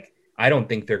just like, I don't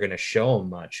think they're going to show him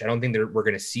much. I don't think we're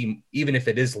going to see, even if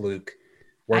it is Luke,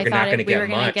 we're not going to get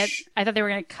much. I thought they were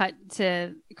going to cut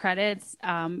to credits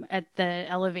at the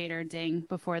elevator ding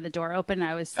before the door opened.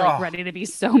 I was like ready to be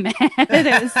so mad.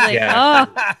 It was like, yeah.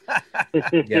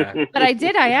 But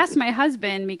I asked my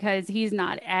husband because he's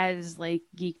not as like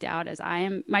geeked out as I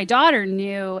am. My daughter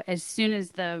knew as soon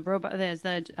as the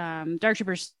Dark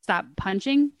Troopers stopped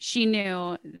punching, she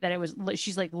knew that it was,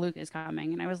 she's like, Luke is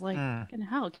coming. And I was like, fucking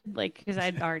hell, like, because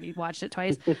I'd already watched it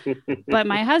twice. But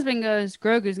my husband goes,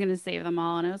 Grogu's going to save them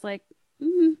all. And I was like,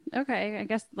 okay, I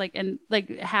guess like, and like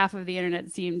half of the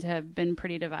internet seemed to have been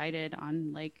pretty divided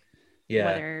on like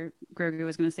whether Grogu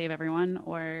was going to save everyone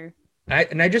or.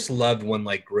 I just loved when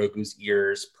like Grogu's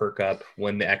ears perk up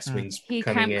when the X-Wings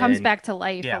comes back to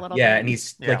life a little bit. Yeah, and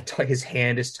he's like his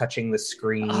hand is touching the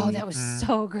screen. Oh, that was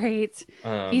so great.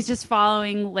 He's just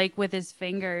following like with his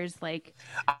fingers. Like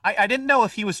I didn't know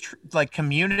if he was like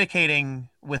communicating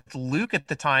with Luke at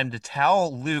the time to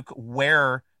tell Luke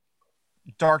where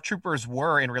Dark Troopers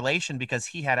were in relation because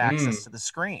he had access to the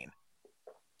screen.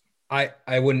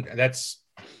 I wouldn't. That's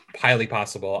highly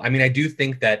possible. I mean, I do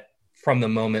think that from the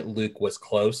moment Luke was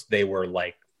close, they were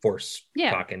like force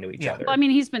talking to each other. Well, I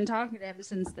mean, he's been talking to him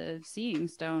since the Seeing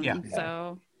Stone.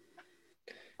 So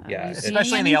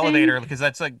especially in the elevator because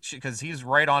that's like because he's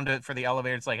right on to for the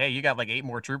elevator. It's like, hey, you got like 8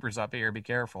 more troopers up here. Be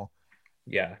careful.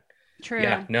 Yeah. True.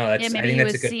 Yeah. No, that's. Maybe I think he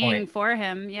that's was a good seeing point. for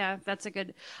him. Yeah, that's a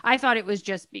good. I thought it was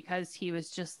just because he was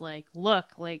just like, look,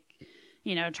 like,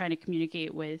 you know, trying to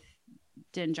communicate with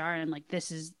Din Djarin, like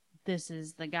this is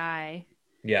the guy.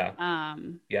 Yeah.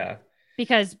 Yeah.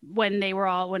 Because when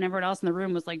everyone else in the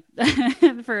room was like,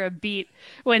 for a beat,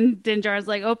 when Din Djarin's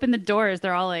like, open the doors,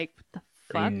 they're all like, what the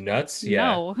fuck? Are you nuts? Yeah.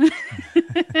 No.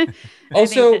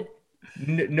 Also,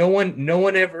 no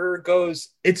one ever goes,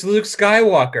 it's Luke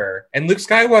Skywalker. And Luke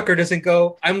Skywalker doesn't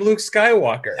go, I'm Luke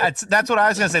Skywalker. That's what I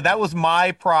was going to say. That was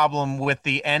my problem with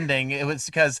the ending. It was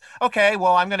because, okay,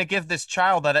 well, I'm going to give this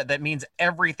child that means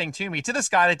everything to me to this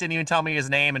guy that didn't even tell me his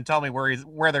name and tell me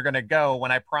where they're going to go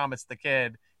when I promised the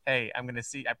kid, hey,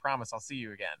 I promise I'll see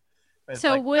you again.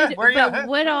 So like,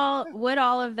 would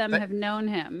all of them have known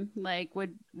him? Like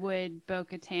would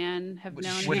Bo-Katan have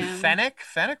known would him?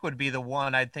 Fennec would be the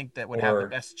one I think that would have the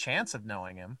best chance of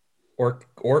knowing him.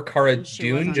 Or Cara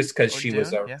Dune, just because she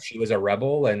was a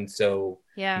rebel, and so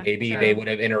maybe they would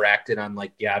have interacted on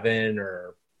like Yavin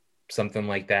or something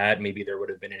like that. Maybe there would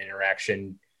have been an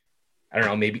interaction. I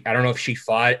don't know. I don't know if she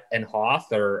fought in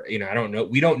Hoth, or I don't know.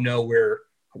 We don't know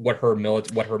what her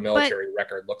military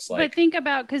record looks like. But think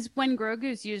about, because when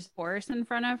Grogu's used force in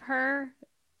front of her,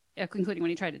 including when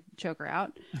he tried to choke her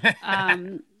out,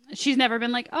 she's never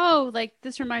been like, oh, like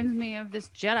this reminds me of this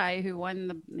Jedi who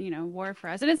won the war for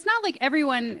us. And it's not like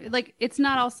everyone, like, it's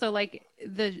not also like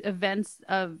the events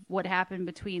of what happened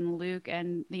between Luke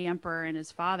and the Emperor and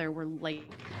his father were like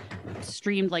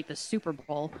streamed like the Super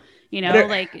Bowl,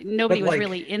 like nobody was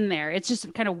really in there. It's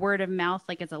just kind of word of mouth,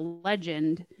 like it's a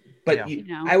legend. But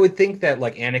I would think that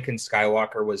like Anakin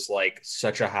Skywalker was like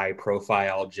such a high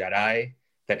profile Jedi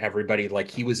that everybody, like,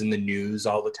 he was in the news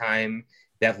all the time,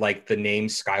 that like the name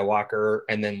Skywalker,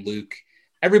 and then Luke,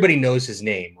 everybody knows his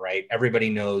name, right? Everybody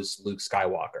knows Luke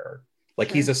Skywalker.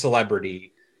 Like he's a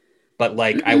celebrity, but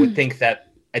like I would think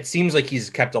that it seems like he's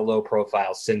kept a low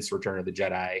profile since Return of the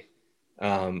Jedi.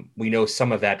 We know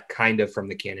some of that kind of from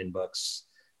the canon books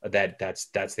that's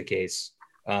the case.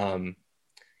 I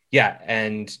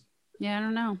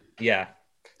don't know. Yeah.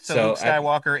 So Luke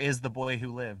Skywalker is the boy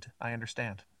who lived. I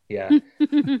understand. Yeah.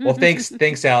 Well,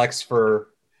 thanks, Alex, for.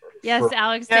 Yes,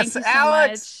 Alex. Thank you so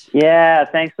much. Yeah,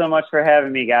 thanks so much for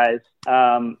having me, guys.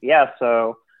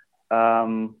 So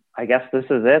I guess this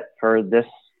is it for this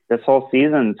whole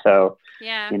season. So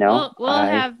we'll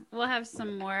have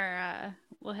some more.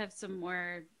 We'll have some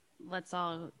more. Let's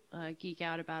all geek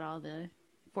out about all the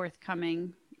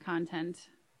forthcoming content.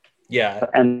 Yeah,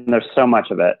 and there's so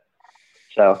much of it.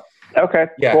 So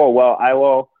cool. Well, I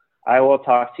will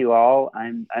talk to you all.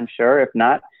 I'm sure. If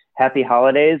not, happy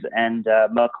holidays and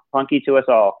McClunky to us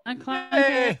all.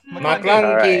 Hey,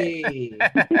 McClunky.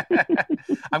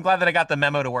 I'm glad that I got the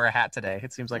memo to wear a hat today.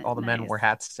 It seems like all the men wear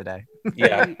hats today.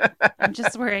 Yeah, I'm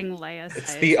just wearing Leia.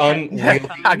 It's the unwieldy.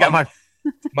 I got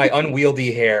my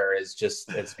unwieldy hair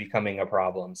it's becoming a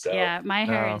problem. So yeah, my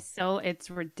hair is it's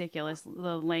ridiculous.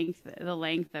 The length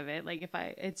of it. Like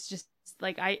it's just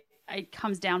like it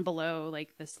comes down below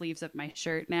like the sleeves of my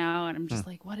shirt now, and I'm just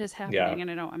like, what is happening?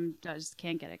 And I just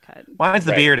can't get it cut. Mine's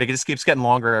the beard. It just keeps getting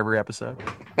longer every episode.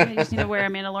 I just need to wear a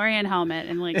Mandalorian helmet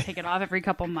and like take it off every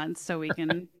couple months so we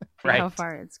can see how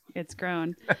far it's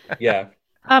grown. Yeah.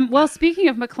 Well, speaking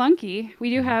of McClunky, we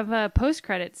do have a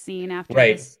post-credit scene after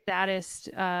the saddest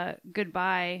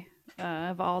goodbye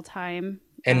of all time.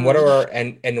 And what are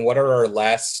our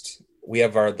last? We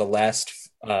have the last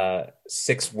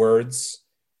 6 words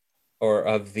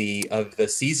of the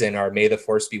season are "May the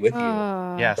Force be with you."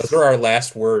 Yes, those are our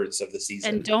last words of the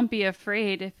season. And don't be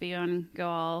afraid if you go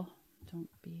all. Don't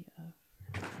be afraid.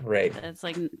 Right. It's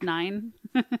like 9.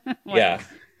 Yeah.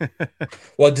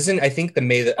 Well,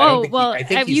 I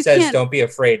think he says don't be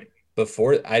afraid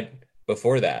before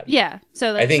that. Yeah.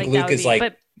 So I think Luke is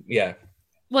yeah.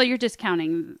 Well, you're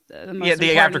discounting the most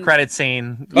the after credit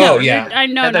scene. No, yeah. I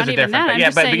know, not even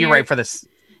that. But you're right for this.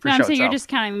 I'm saying you're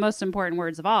discounting the most important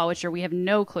words of all, which are we have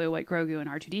no clue what Grogu and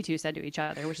R2-D2 said to each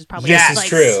other, which is probably this is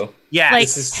true. Yeah, like,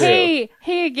 this is true.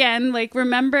 Hey again, like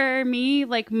remember me?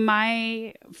 Like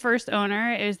my first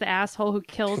owner is the asshole who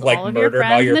killed all of your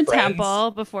friends in the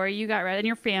temple before you got rid of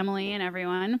your family and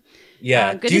everyone.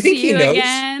 Yeah. Good to see you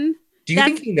again. Do you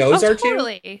think he knows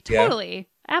R2? Totally.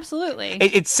 Absolutely.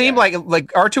 It seemed like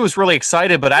R2 was really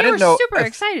excited, but I didn't know. Super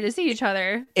excited to see each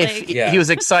other. If he was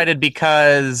excited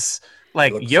because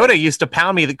Yoda used to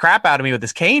pound the crap out of me with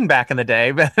his cane back in the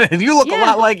day, but you look a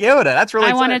lot like Yoda. That's really.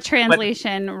 I want a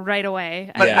translation right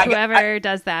away. Whoever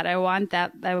does that, I want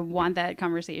that. I want that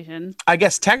conversation. I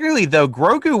guess technically, though,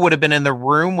 Grogu would have been in the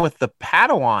room with the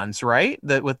Padawans, right?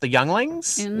 With the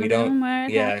younglings. We don't.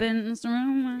 Happens,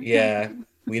 yeah,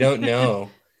 we don't know.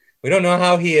 We don't know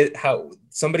how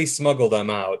somebody smuggled them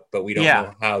out, but we don't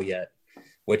know how yet.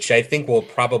 Which I think we'll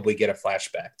probably get a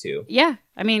flashback to. Yeah.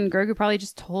 I mean, Grogu probably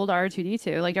just told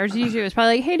R2-D2. Like, R2-D2 was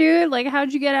probably like, hey, dude, like,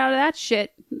 how'd you get out of that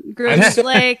shit? Grogu's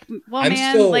like,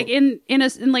 well, like, in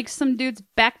like some dude's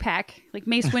backpack, like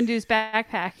Mace Windu's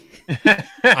backpack.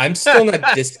 I'm still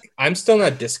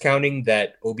not discounting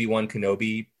that Obi-Wan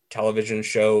Kenobi television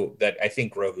show that I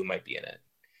think Grogu might be in it.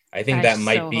 I think that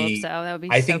might be. Hope so. That would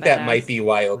be. I think that might be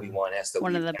why Obi-Wan has to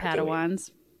one of the Padawans.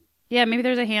 Yeah, maybe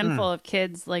there's a handful of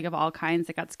kids like of all kinds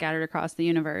that got scattered across the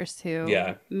universe who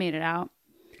made it out.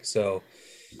 So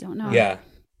don't know. Yeah.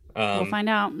 We'll find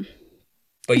out.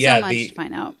 But so much to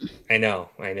find out. I know.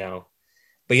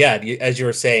 but yeah, as you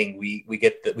were saying, we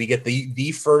get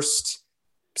the first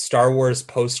Star Wars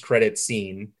post-credit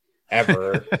scene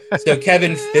ever. So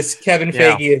Kevin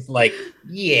Feige is like,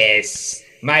 yes,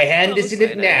 my hand is in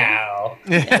it now.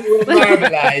 We'll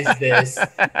marvelize this.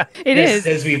 It is.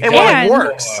 As we've done it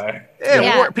works.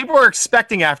 People are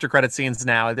expecting after credit scenes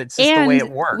now. It's just the way it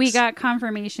works. We got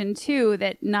confirmation too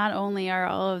that not only are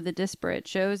all of the disparate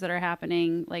shows that are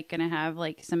happening like going to have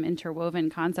like some interwoven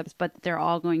concepts, but they're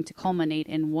all going to culminate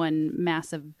in one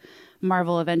massive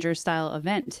Marvel Avengers style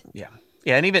event. Yeah.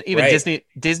 Yeah, and even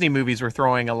Disney movies were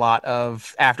throwing a lot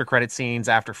of after credit scenes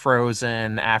after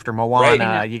Frozen, after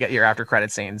Moana. You get your after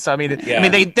credit scenes. So I mean,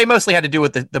 they mostly had to do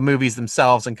with the movies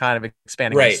themselves and kind of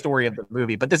expanding the story of the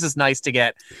movie. But this is nice to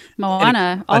get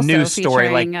Moana a new story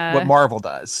like what Marvel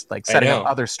does, like setting up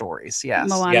other stories. Yes,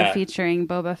 Moana featuring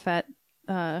Boba Fett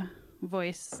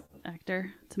voice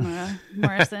actor Tamara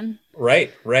Morrison.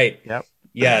 Right. Yep.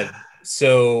 Yeah.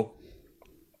 So.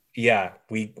 Yeah,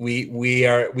 we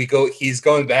go. He's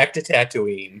going back to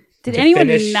Tatooine. Did anyone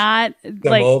not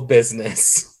the whole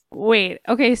business? Wait.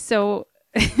 Okay. So,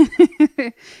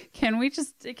 can we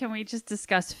just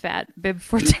discuss Fat Bib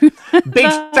Fortuna?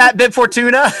 Big fat Bib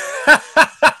Fortuna.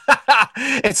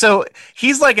 And so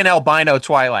he's like an albino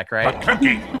Twi'lek,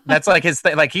 right? That's like his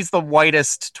thing. Like he's the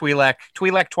whitest Twi'lek.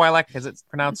 Twi'lek. Is it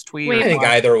pronounced Twi? I think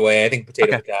either way. I think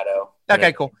potato.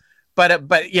 Okay, cool.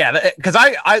 But yeah, because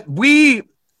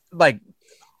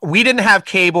we didn't have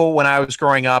cable when I was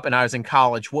growing up and I was in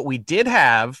college. What we did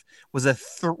have was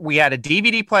we had a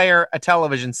DVD player, a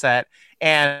television set,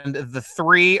 and the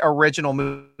 3 original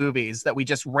movies that we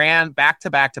just ran back to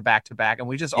back to back to back, and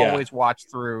we just always watched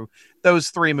through those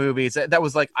 3 movies. That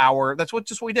was like that's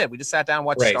what we did. We just sat down and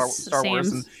watched Star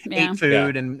Wars and ate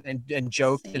food and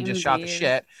joked and just shot the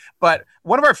shit. But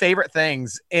one of our favorite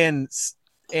things in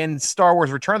Star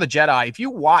Wars Return of the Jedi, if you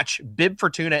watch Bib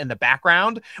Fortuna in the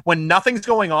background when nothing's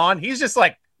going on, he's just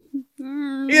like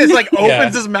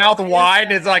opens his mouth wide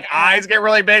and his like eyes get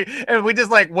really big, and we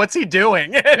just like, what's he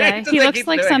doing? He looks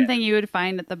like something you would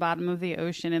find at the bottom of the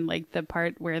ocean in like the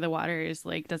part where the water is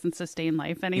like doesn't sustain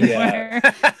life anymore. And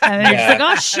then it's like,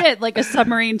 oh shit, like a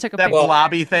submarine took a that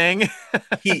blobby thing.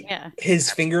 His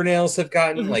fingernails have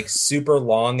gotten like super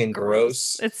long and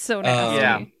gross. It's so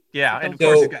nasty. And of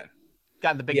course it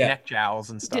got the big neck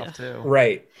jowls and stuff too.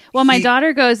 Right. Well, my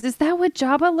daughter goes, "Is that what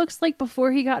Jabba looks like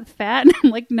before he got fat?" And I'm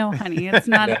like, "No, honey, it's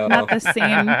not. Not the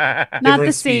same. Not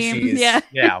the same." Species.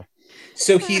 Yeah.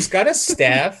 So he's got a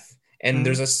staff, and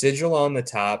there's a sigil on the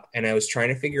top. And I was trying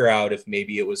to figure out if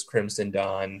maybe it was Crimson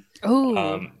Dawn.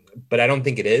 Oh. But I don't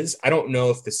think it is. I don't know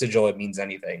if the sigil means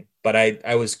anything. But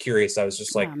I was curious. I was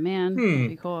just like, man, that'd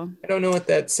be cool. I don't know what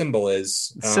that symbol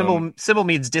is. Symbol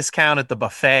means discount at the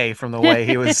buffet from the way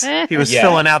he was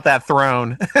filling out that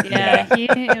throne. He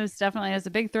was definitely has a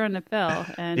big throne to fill.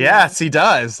 And yes, he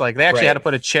does. Like they actually had to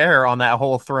put a chair on that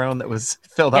whole throne that was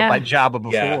filled up by Jabba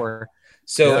before.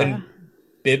 So and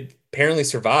Bib apparently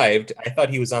survived. I thought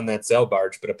he was on that sail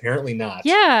barge, but apparently not.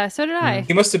 Yeah, so did I.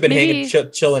 He must have been hanging,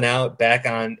 chilling out back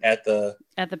at the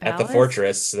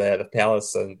fortress, the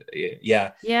palace, and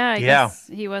I guess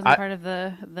he wasn't part of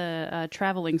the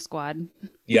traveling squad.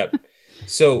 Yep.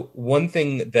 So one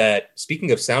thing that,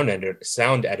 speaking of sound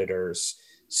editors,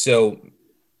 so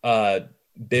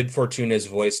Bib Fortuna is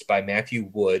voiced by Matthew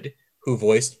Wood, who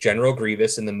voiced General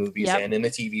Grievous in the movies and in the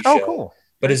TV show. Oh, cool.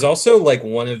 But is also like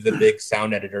one of the big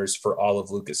sound editors for all of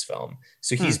Lucasfilm.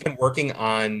 So he's been working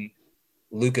on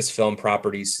Lucasfilm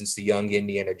properties since the Young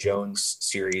Indiana Jones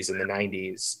series in the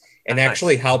 90s, and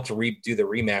actually helped do the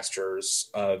remasters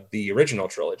of the original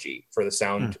trilogy for the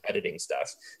sound editing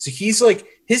stuff. So he's like,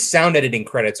 his sound editing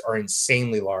credits are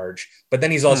insanely large, but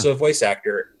then he's also a voice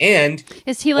actor. And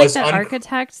is he like that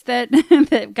architect that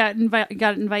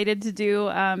got invited to do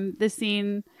the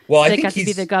scene? Well, I think got to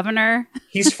be the governor.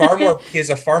 He has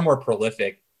a far more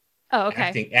prolific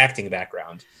acting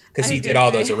background, because he did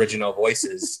all those original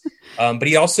voices. But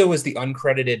he also was the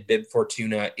uncredited Bib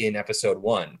Fortuna in episode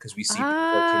 1, because we see Bib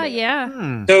Fortuna.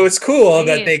 Yeah. So it's cool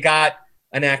that they got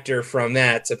an actor from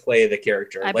that to play the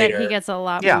character later. I bet he gets a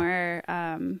lot more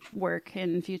work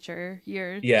in future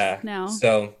years now.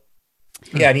 So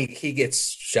and he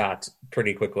gets shot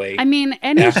pretty quickly. I mean,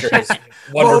 any shot.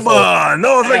 No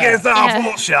one gets a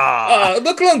full shot.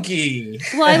 The clunky.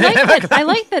 Well, I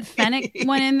like that Fennec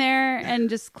went in there and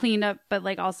just cleaned up, but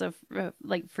like also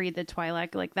like freed the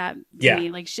Twi'lek, like that. To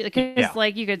me, like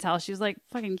like you could tell she was like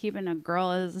fucking keeping a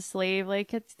girl as a slave.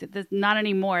 Like it's not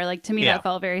anymore. Like to me, that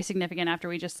felt very significant after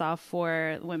we just saw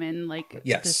 4 women like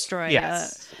destroy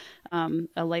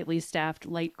a lightly staffed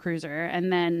light cruiser,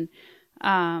 and then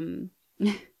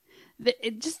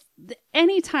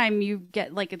anytime you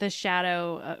get like the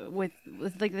shadow with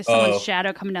like there's someone's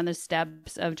shadow coming down the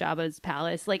steps of Jabba's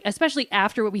palace, like especially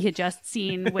after what we had just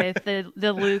seen with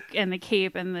the Luke and the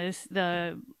cape and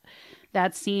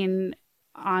that scene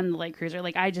on the light cruiser,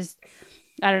 like I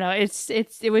don't know.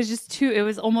 It was just too. It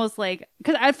was almost like,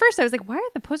 because at first I was like, why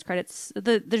are the post credits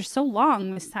they're so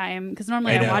long this time? Because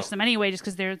normally I watch them anyway, just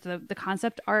because there's the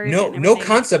concept art. No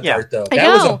concept art though. That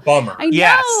was a bummer. I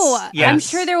know. Yes. I'm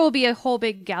sure there will be a whole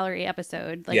big gallery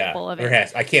episode full of it. There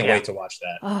has. I can't wait to watch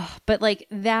that. Oh, but like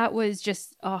that was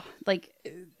just like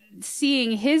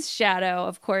seeing his shadow,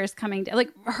 of course, coming down. Like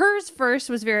hers first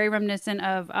was very reminiscent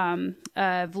of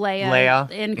Leia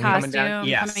in costume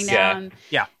coming down.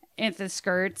 Yeah. At the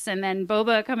skirts, and then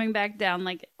Boba coming back down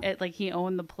like he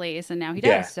owned the place, and now he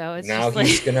does. So it's now just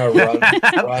he's gonna run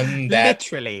that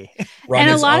literally. And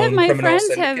a lot of my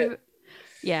friends have.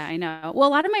 Yeah, I know. Well,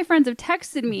 a lot of my friends have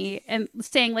texted me and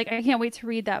saying like, I can't wait to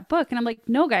read that book, and I'm like,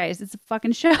 no, guys, it's a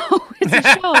fucking show. It's a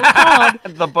show called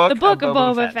The Book of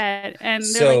Boba Fett, and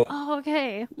they're like, oh,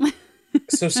 okay.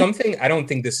 So something, I don't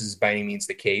think this is by any means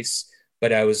the case,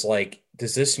 but I was like,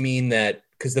 does this mean that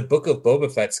because the Book of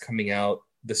Boba Fett's coming out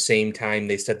the same time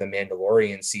they said The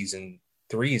Mandalorian season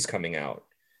 3 is coming out.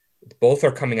 Both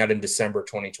are coming out in December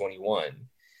 2021.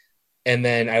 And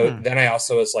then I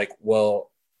also was like,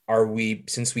 well,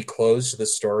 since we closed the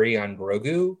story on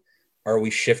Grogu, are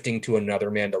we shifting to another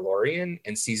Mandalorian?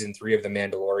 And season 3 of The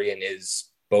Mandalorian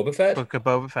is Boba Fett? Book of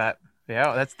Boba Fett.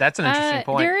 Yeah, that's an interesting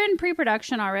point. They're in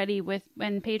pre-production already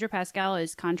when Pedro Pascal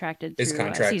is contracted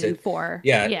through season 4.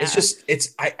 Yeah,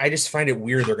 I just find it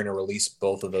weird they're going to release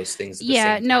both of those things at the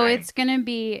same time. It's going to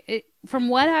be, from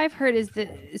what I've heard is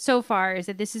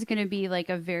that this is going to be like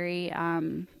a very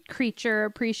creature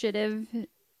appreciative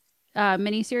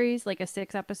miniseries, like a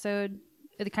 6-episode,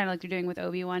 kind of like they're doing with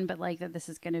Obi-Wan, but like that this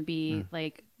is going to be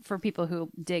like for people who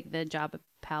dig the Jabba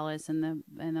Palace and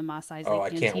the Mos Eisley. Oh, I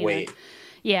can't wait.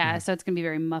 Yeah, so it's gonna be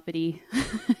very Muppety.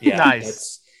 Yeah,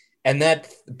 nice. And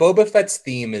that Boba Fett's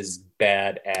theme is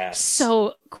badass.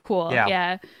 So cool.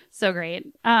 Yeah. So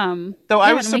great. Though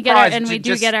I was surprised. We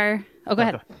get our. Oh, go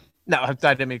ahead. No, I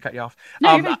didn't mean to cut you off.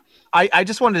 No, I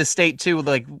just wanted to state too,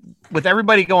 like with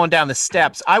everybody going down the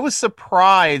steps, I was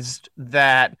surprised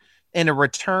that in a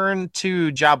return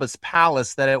to Jabba's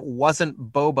palace that it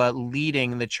wasn't Boba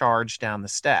leading the charge down the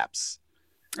steps.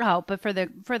 Oh, but for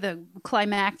the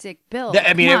climactic build,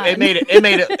 I mean, it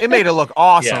made it look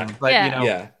awesome.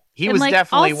 But he was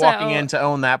definitely also walking in to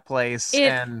own that place,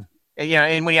 and when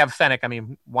you have Fennec, I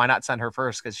mean, why not send her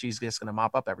first? Because she's just going to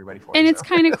mop up everybody for you. And it's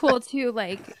kind of cool too,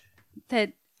 like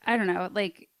that. I don't know,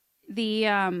 like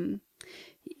the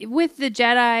with the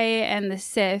Jedi and the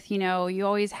Sith, you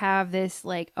always have this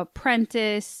like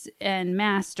apprentice and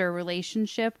master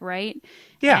relationship, right?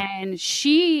 Yeah. And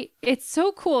it's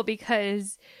so cool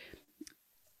because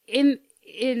in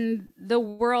the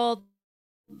world,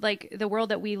 like the world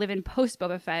that we live in post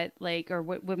Boba Fett, like, or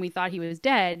when we thought he was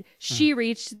dead, she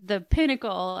reached the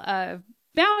pinnacle of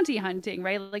bounty hunting,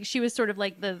 right? Like she was sort of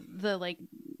like the like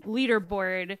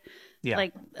leaderboard,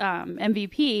 like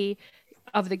MVP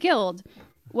of the guild.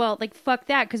 Well, like, fuck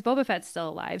that, because Boba Fett's still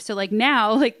alive. So, like,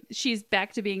 now, like, she's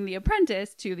back to being the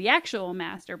apprentice to the actual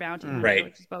master bounty hunter,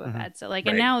 which is Boba Fett. So, like,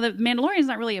 and now the Mandalorian's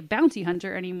not really a bounty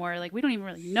hunter anymore. Like, we don't even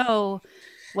really know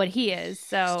what he is.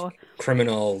 So,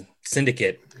 criminal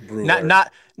syndicate ruler.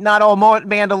 Not all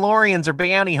Mandalorians are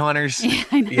bounty hunters. Yeah,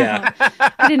 I know. Yeah.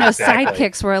 I didn't know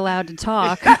sidekicks were allowed to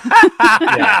talk. Well,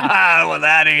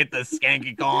 that ain't the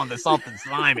skanky calling to something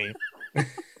slimy.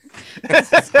 the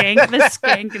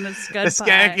skank and the scud pie. The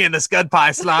skanky and the scud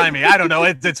pie slimy. I don't know.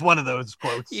 It's one of those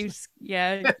quotes. You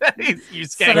skank.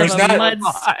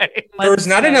 There's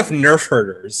not enough nerf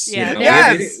herders. Yeah.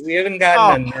 Yes. We haven't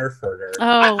gotten a nerf herder.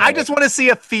 Oh. I just want to see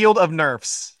a field of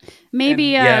nerfs.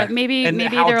 Maybe maybe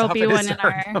there will be one in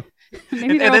our.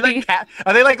 Maybe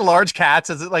are they like large cats?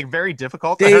 Is it like very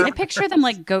difficult? I picture them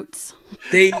like goats.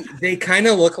 They kind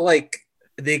of look like.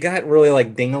 They got really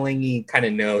like ding-a-lingy kind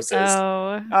of noses.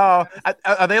 Oh,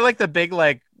 are they like the big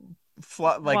like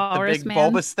the big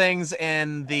bulbous things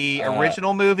in the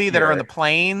original movie that are in the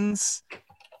plains?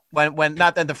 When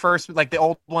not in the first, like the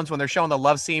old ones, when they're showing the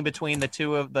love scene between the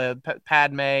two of the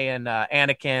Padme and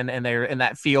Anakin, and they're in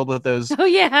that field with those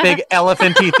big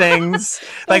elephanty things,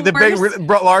 like the big,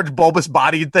 large bulbous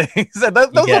bodied things.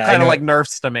 Those look kind of like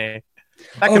Nerfs to me.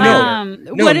 What about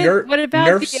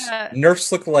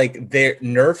Nerfs look like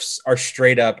Nerfs are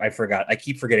straight up. I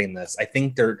keep forgetting this. I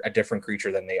think they're a different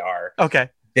creature than they are. Okay.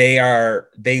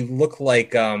 They look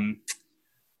like a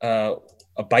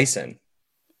bison.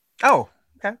 Oh,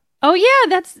 okay. Oh yeah,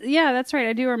 that's right.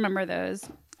 I do remember those.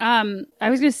 I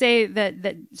was gonna say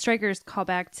that Stryker's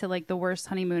callback to like the worst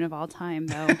honeymoon of all time,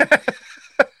 though.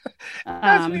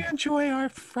 As we enjoy our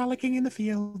frolicking in the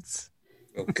fields.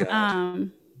 Oh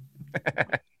God.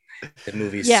 The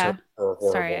movie's yeah. so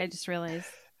horrible. Sorry, I just realized.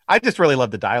 I just really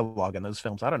love the dialogue in those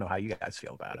films. I don't know how you guys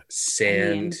feel about it.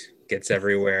 Sand gets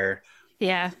everywhere.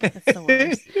 Yeah, that's the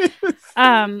worst.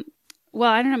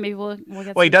 Well, I don't know. Maybe we'll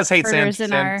get. Well, he does hate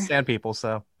sand people,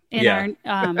 so in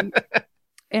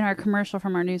our commercial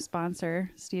from our new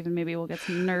sponsor, Steven, maybe we'll get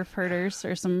some Nerf herders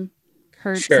or some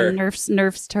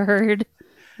Nerfs to herd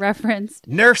referenced.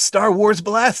 Nerf Star Wars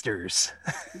blasters.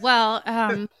 Well,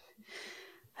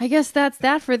 I guess that's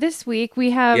that for this week.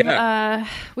 We have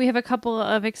a couple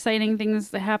of exciting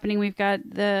things happening. We've got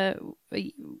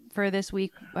for this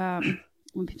week.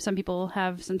 Some people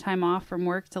have some time off from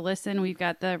work to listen. We've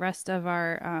got the rest of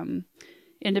our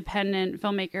independent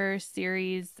filmmaker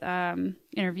series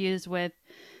interviews with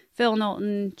Phil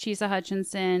Knowlton, Chisa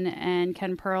Hutchinson, and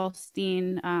Ken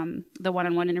Pearlstein, the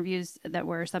one-on-one interviews that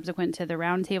were subsequent to the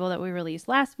roundtable that we released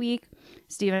last week.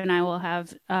 Steven and I will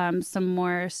have some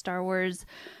more Star Wars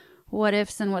what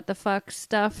ifs and what the fuck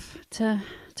stuff to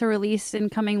release in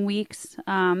coming weeks.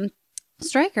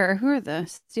 Stryker, who are the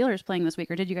Steelers playing this week,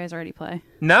 or did you guys already play?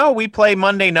 No, we play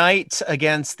Monday night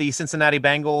against the Cincinnati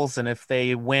Bengals, and if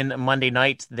they win Monday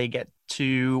night, they get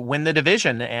to win the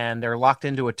division, and they're locked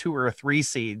into a 2 or a 3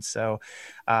 seed. So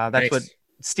that's nice. What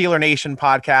Steeler Nation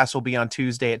podcast will be on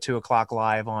Tuesday at 2:00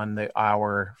 live on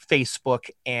our Facebook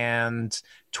and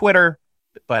Twitter,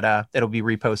 but it'll be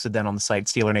reposted then on the site,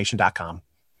 SteelerNation.com.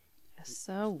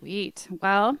 Sweet.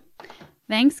 Well,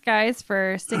 thanks, guys,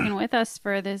 for sticking with us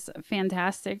for this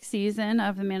fantastic season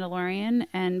of The Mandalorian.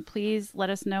 And please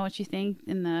let us know what you think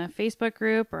in the Facebook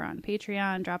group or on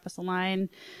Patreon. Drop us a line.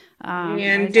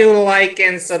 And do like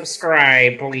and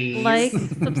subscribe, please. Like,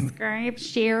 subscribe,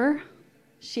 share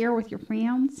with your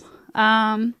friends.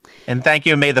 And thank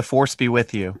you. May the force be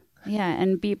with you. Yeah,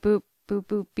 and beep, boop, boop,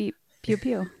 boop, beep, pew,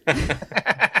 pew.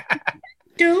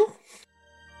 Do.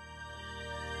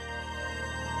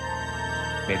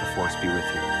 May the force be with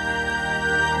you.